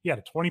 weeks. He had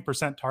a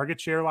 20%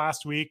 target share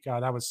last week.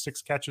 That was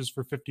 6 catches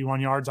for 51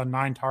 yards on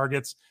 9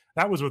 targets.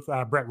 That was with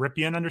Brett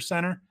Ripien under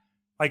center.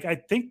 Like, I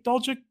think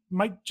Dulcich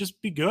might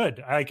just be good.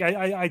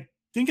 I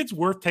think it's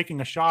worth taking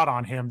a shot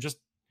on him.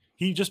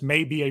 He just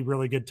may be a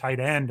really good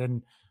tight end.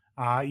 And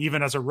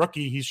Even as a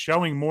rookie, he's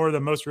showing more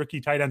than most rookie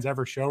tight ends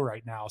ever show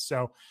right now.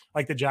 So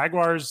like the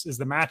Jaguars is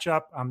the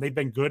matchup. They've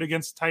been good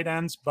against tight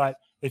ends, but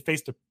they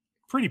faced a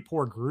pretty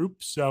poor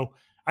group. So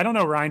I don't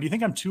know, Ryan, do you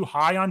think I'm too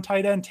high on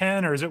tight end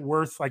 10, or is it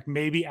worth like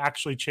maybe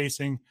actually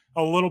chasing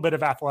a little bit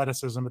of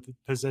athleticism at the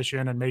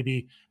position, and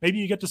maybe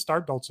you get to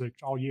start Dulcich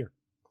all year?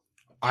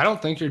 I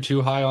don't think you're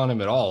too high on him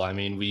at all. I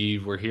mean, we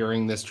were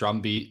hearing this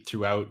drumbeat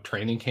throughout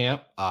training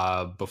camp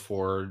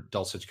before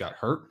Dulcich got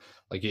hurt.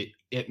 Like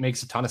it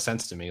makes a ton of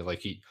sense to me. Like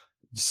he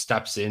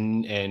steps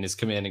in and is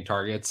commanding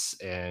targets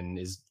and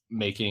is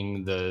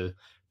making the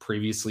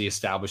previously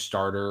established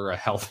starter a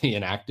healthy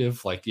and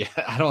active. Like, yeah,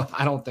 I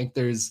don't think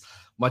there's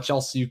much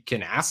else you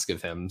can ask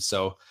of him.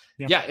 So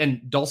yeah,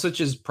 and Dulcich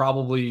is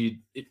probably,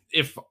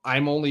 if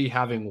I'm only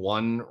having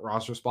one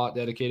roster spot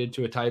dedicated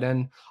to a tight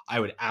end, I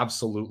would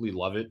absolutely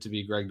love it to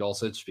be Greg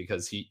Dulcich,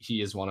 because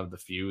he is one of the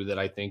few that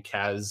I think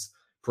has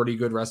pretty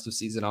good rest of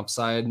season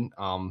upside.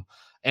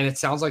 And it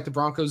sounds like the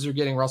Broncos are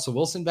getting Russell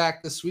Wilson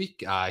back this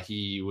week.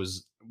 He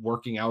was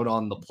working out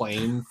on the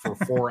plane for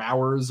 4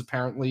 hours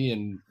apparently,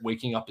 and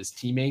waking up his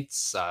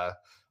teammates,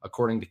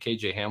 according to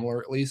KJ Hamler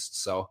at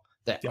least. So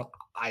that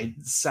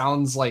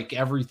sounds like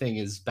everything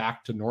is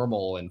back to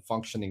normal and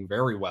functioning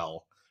very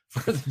well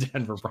for the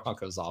Denver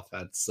Broncos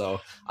offense.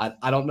 So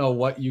I don't know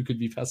what you could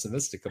be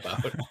pessimistic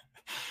about.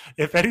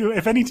 If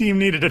any team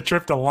needed a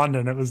trip to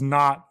London, it was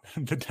not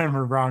the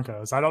Denver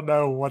Broncos. I don't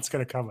know what's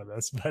going to come of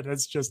this, but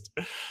it's just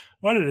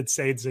what an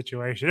insane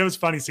situation. It was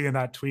funny seeing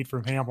that tweet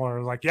from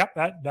Hamler. Like, yep,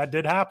 that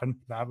did happen.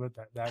 That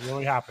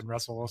really happened.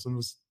 Russell Wilson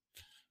was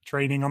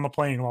training on the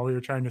plane while we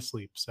were trying to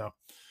sleep. So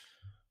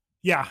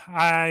yeah,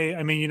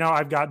 I mean,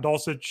 I've got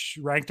Dulcich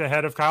ranked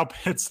ahead of Kyle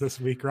Pitts this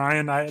week,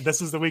 Ryan. This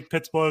is the week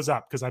Pitts blows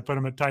up because I put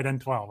him at tight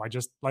end 12. I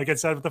just, like I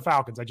said with the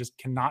Falcons, I just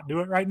cannot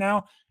do it right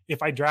now.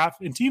 If I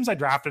draft in teams I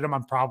drafted him,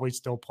 I'm probably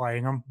still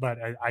playing him, but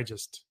I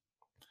just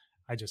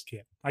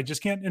can't. I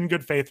just can't in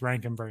good faith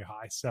rank him very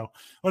high. So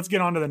let's get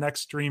on to the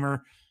next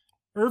streamer.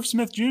 Irv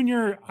Smith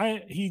Jr.,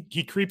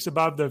 he creeps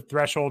above the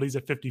threshold. He's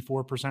at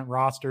 54%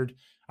 rostered.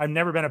 I've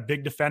never been a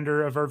big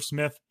defender of Irv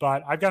Smith,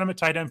 but I've got him at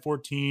tight end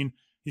 14.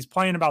 He's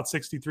playing about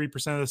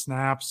 63% of the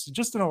snaps,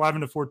 just an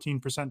 11 to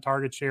 14%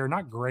 target share.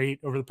 Not great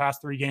over the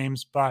past 3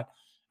 games, but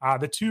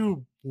the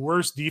 2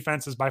 worst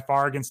defenses by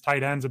far against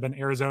tight ends have been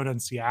Arizona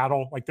and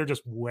Seattle. Like, they're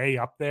just way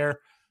up there.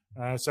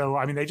 So,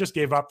 I mean, they just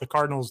gave up the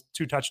Cardinals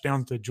 2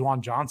 touchdowns to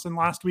Juwan Johnson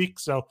last week.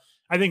 So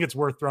I think it's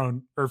worth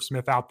throwing Irv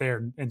Smith out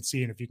there and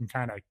seeing if you can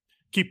kind of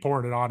keep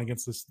pouring it on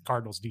against this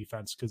Cardinals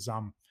defense. Because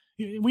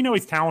we know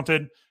he's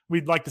talented.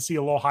 We'd like to see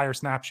a little higher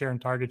snap share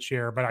and target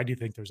share, but I do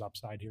think there's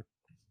upside here.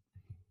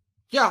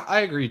 Yeah, I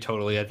agree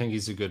totally. I think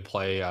he's a good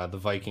play. The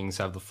Vikings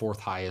have the 4th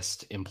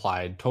highest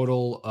implied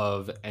total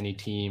of any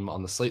team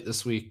on the slate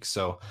this week.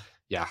 So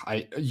yeah,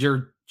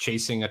 you're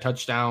chasing a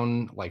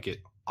touchdown. Like, it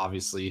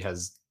obviously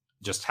has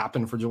just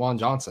happened for Juwan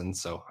Johnson.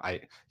 So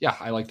I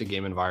like the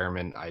game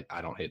environment.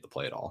 I don't hate the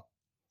play at all.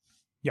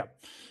 Yeah.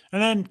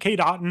 And then Cade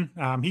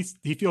Otton,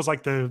 he feels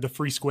like the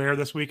free square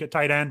this week at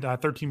tight end,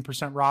 13%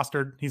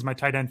 rostered. He's my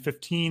tight end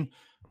 15.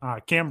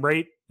 Cam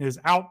Brate is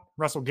out.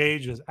 Russell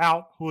Gage is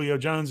out. Julio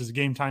Jones is a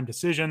game time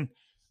decision.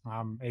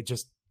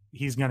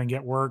 He's going to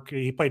get work.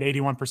 He played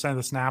 81% of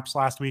the snaps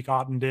last week.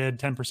 Otton did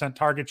 10%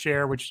 target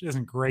share, which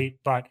isn't great,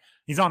 but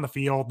he's on the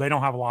field. They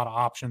don't have a lot of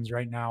options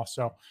right now.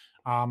 So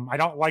I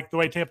don't like the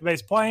way Tampa Bay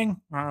is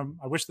playing. I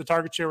wish the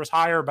target share was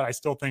higher, but I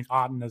still think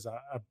Otton is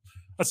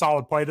a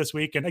solid play this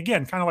week. And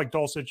again, kind of like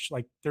Dulcich,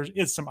 like there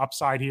is some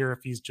upside here if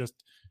he's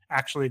just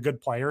actually a good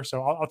player.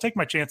 So I'll take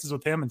my chances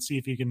with him and see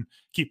if he can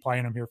keep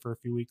playing him here for a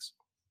few weeks.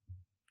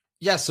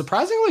 Yeah,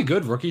 surprisingly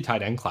good rookie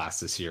tight end class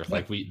this year.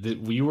 Like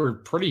we were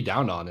pretty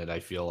down on it, I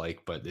feel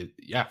like, but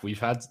we've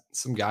had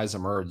some guys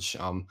emerge.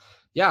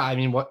 I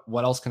mean,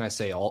 what else can I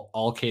say?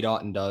 All Cade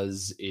Otton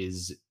does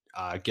is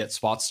get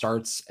spot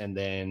starts and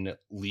then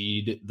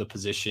lead the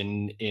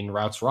position in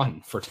routes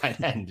run for tight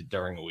end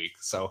during a week.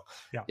 So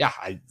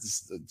I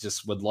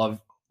just would love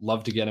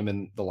to get him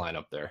in the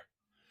lineup there.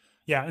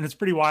 Yeah, and it's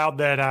pretty wild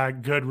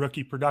that good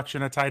rookie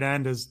production at tight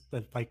end is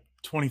like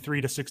 23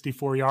 to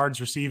 64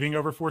 yards receiving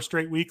over 4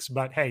 straight weeks.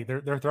 But hey,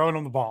 they're throwing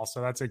on the ball, so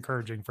that's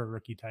encouraging for a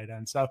rookie tight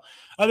end. So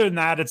other than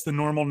that, it's the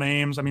normal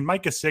names. I mean,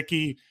 Mike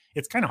Gesicki,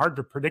 it's kind of hard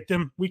to predict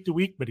him week to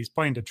week, but he's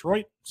playing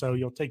Detroit, so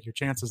you'll take your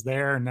chances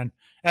there. And then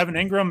Evan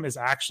Ingram is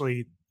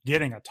actually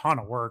getting a ton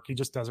of work. He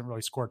just doesn't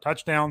really score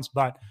touchdowns,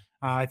 but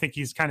I think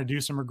he's kind of due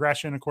some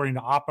regression according to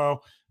Oppo.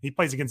 He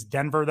plays against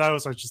Denver, though,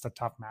 so it's just a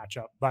tough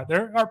matchup. But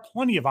there are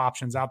plenty of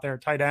options out there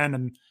at tight end,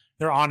 and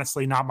they're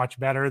honestly not much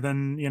better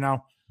than,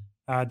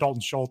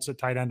 Dalton Schultz at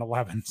tight end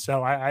 11.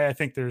 So I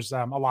think there's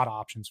a lot of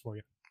options for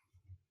you.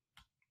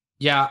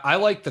 Yeah, I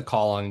like the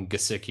call on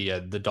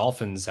Gesicki. The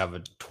Dolphins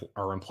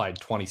are implied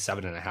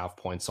 27.5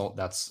 points. So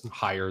that's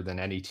higher than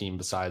any team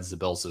besides the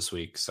Bills this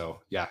week. So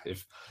yeah,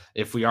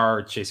 if we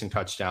are chasing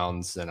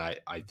touchdowns, then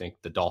I think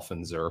the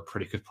Dolphins are a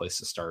pretty good place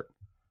to start.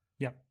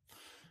 Yeah.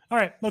 All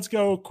right, let's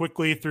go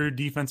quickly through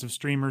defensive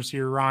streamers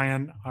here,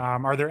 Ryan.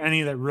 Are there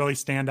any that really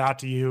stand out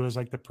to you as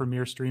like the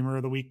premier streamer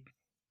of the week?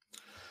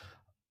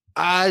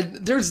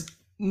 There's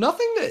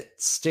nothing that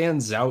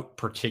stands out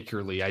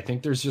particularly. I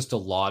think there's just a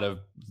lot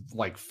of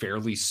like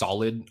fairly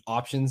solid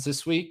options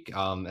this week.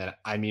 And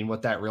I mean,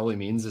 what that really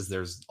means is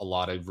there's a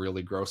lot of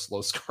really gross,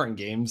 low scoring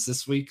games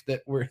this week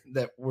that we're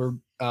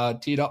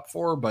teed up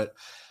for. But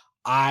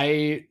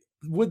I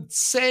would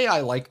say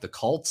I like the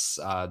Colts.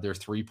 They're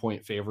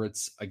 3-point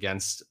favorites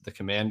against the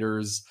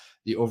Commanders.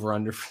 The over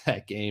under for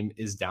that game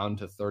is down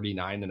to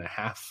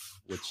 39.5,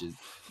 which is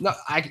no,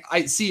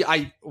 I see.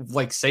 I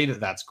like say that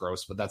that's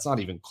gross, but that's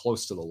not even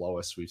close to the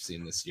lowest we've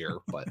seen this year.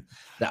 But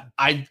that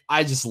I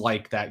just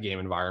like that game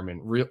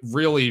environment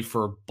really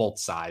for both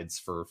sides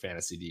for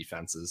fantasy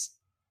defenses.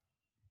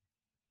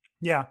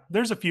 Yeah,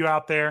 there's a few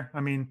out there.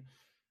 I mean,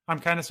 I'm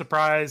kind of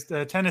surprised.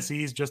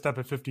 Tennessee's just up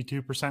at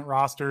 52%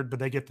 rostered, but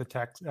they get the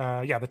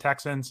the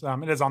Texans.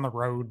 It is on the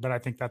road, but I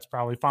think that's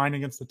probably fine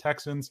against the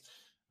Texans.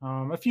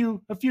 A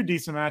few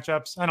decent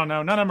matchups. I don't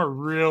know. None of them are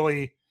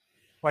really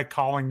like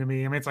calling to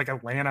me. I mean, it's like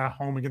Atlanta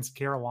home against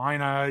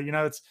Carolina. You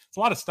know, it's a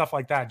lot of stuff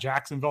like that.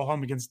 Jacksonville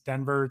home against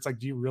Denver. It's like,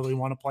 do you really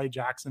want to play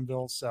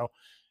Jacksonville? So,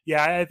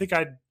 yeah, I think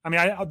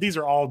these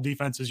are all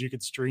defenses you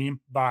could stream,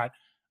 but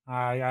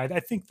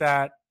I think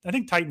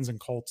Titans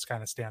and Colts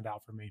kind of stand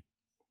out for me.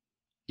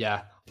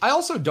 Yeah. I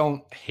also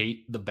don't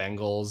hate the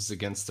Bengals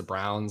against the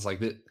Browns.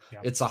 Like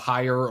it's a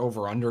higher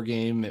over under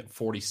game at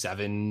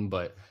 47,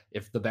 but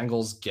if the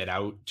Bengals get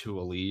out to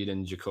a lead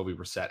and Jacoby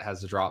Brissett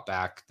has to drop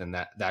back, then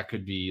that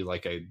could be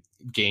like a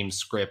game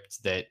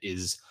script that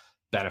is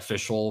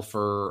beneficial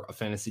for a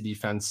fantasy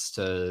defense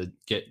to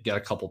get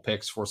a couple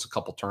picks, force a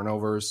couple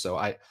turnovers. So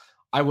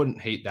I wouldn't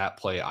hate that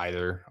play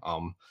either.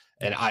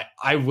 And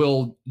I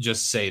will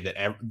just say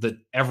that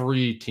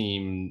every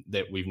team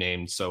that we've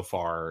named so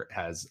far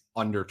has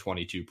under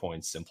 22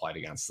 points implied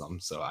against them.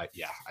 So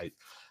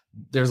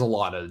there's a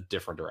lot of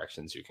different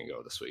directions you can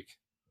go this week.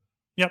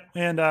 Yep.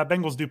 And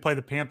Bengals do play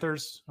the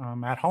Panthers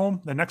at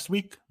home the next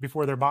week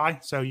before their bye.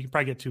 So you can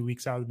probably get 2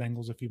 weeks out of the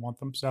Bengals if you want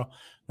them. So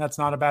that's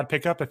not a bad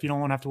pickup if you don't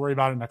want to have to worry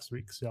about it next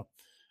week. So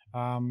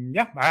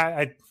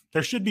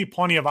there should be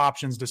plenty of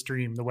options to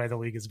stream the way the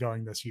league is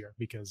going this year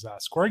because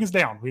scoring is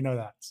down. We know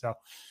that. So,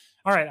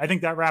 all right. I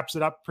think that wraps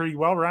it up pretty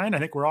well, Ryan. I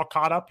think we're all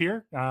caught up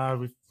here.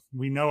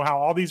 We know how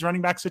all these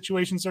running back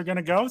situations are going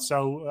to go.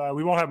 So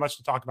we won't have much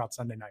to talk about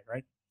Sunday night,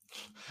 right?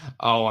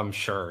 Oh, I'm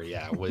sure.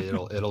 Yeah.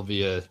 It'll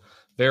be a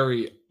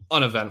very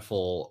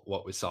uneventful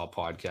What We Saw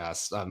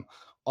podcast.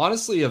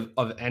 Honestly,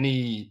 of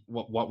any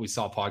what we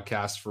saw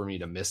podcast for me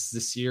to miss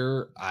this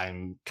year,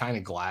 I'm kind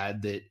of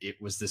glad that it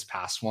was this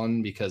past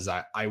one because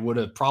I would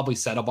have probably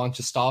said a bunch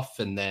of stuff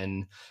and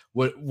then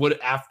would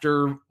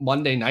after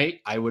Monday night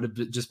I would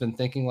have just been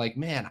thinking like,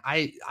 man,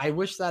 I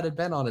wish that had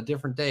been on a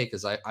different day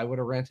because I would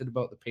have ranted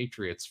about the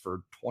Patriots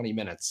for 20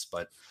 minutes.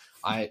 But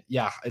I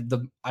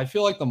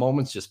feel like the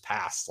moment's just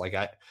passed. Like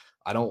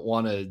I don't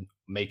want to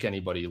make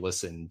anybody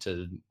listen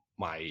to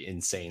my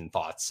insane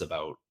thoughts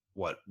about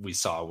what we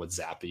saw with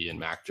Zappe and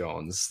Mac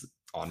Jones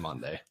on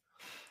Monday.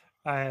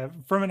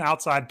 From an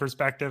outside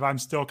perspective, I'm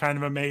still kind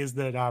of amazed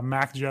that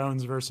Mac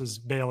Jones versus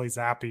Bailey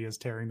Zappe is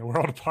tearing the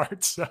world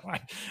apart. So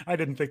I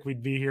didn't think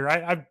we'd be here.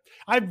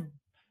 I'm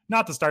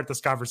not to start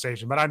this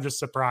conversation, but I'm just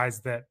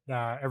surprised that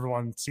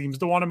everyone seems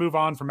to want to move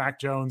on from Mac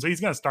Jones.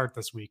 He's going to start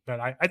this week, but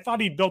I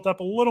thought he built up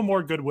a little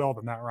more goodwill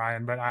than that,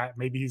 Ryan, but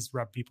maybe he's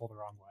rubbed people the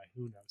wrong way.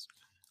 Who knows?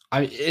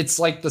 It's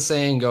like the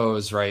saying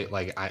goes, right?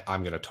 Like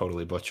I'm going to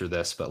totally butcher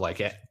this, but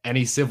like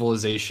any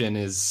civilization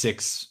is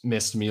 6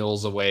 missed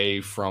meals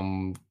away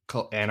from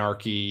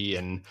anarchy,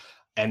 and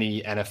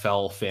any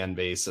NFL fan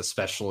base,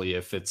 especially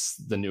if it's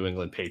the New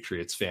England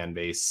Patriots fan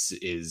base,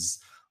 is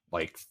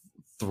like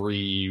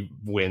 3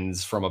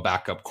 wins from a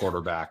backup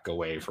quarterback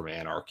away from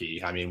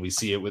anarchy. I mean, we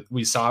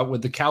saw it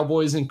with the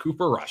Cowboys and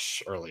Cooper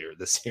Rush earlier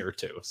this year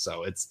too.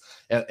 So it's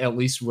at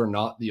least we're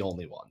not the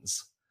only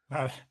ones.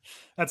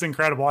 That's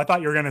incredible. I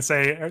thought you were going to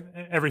say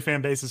every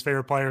fan base's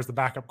favorite player is the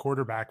backup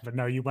quarterback, but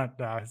no, you went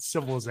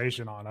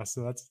civilization on us.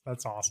 So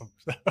that's awesome.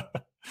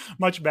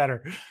 Much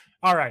better.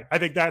 All right. I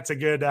think that's a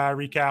good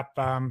recap,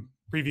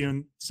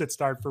 previewing sit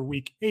start for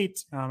week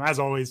 8. As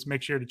always,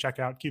 make sure to check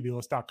out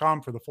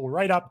QBList.com for the full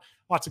write-up.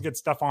 Lots of good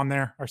stuff on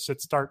there. Our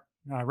sit start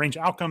range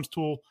outcomes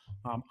tool,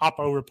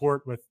 Oppo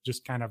report with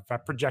just kind of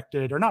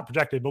projected, or not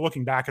projected, but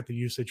looking back at the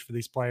usage for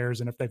these players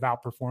and if they've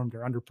outperformed or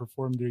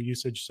underperformed their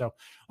usage. So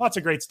lots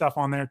of great stuff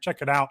on there.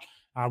 Check it out.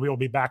 We will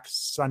be back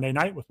Sunday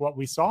night with what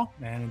we saw.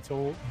 And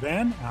until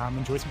then,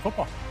 enjoy some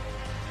football.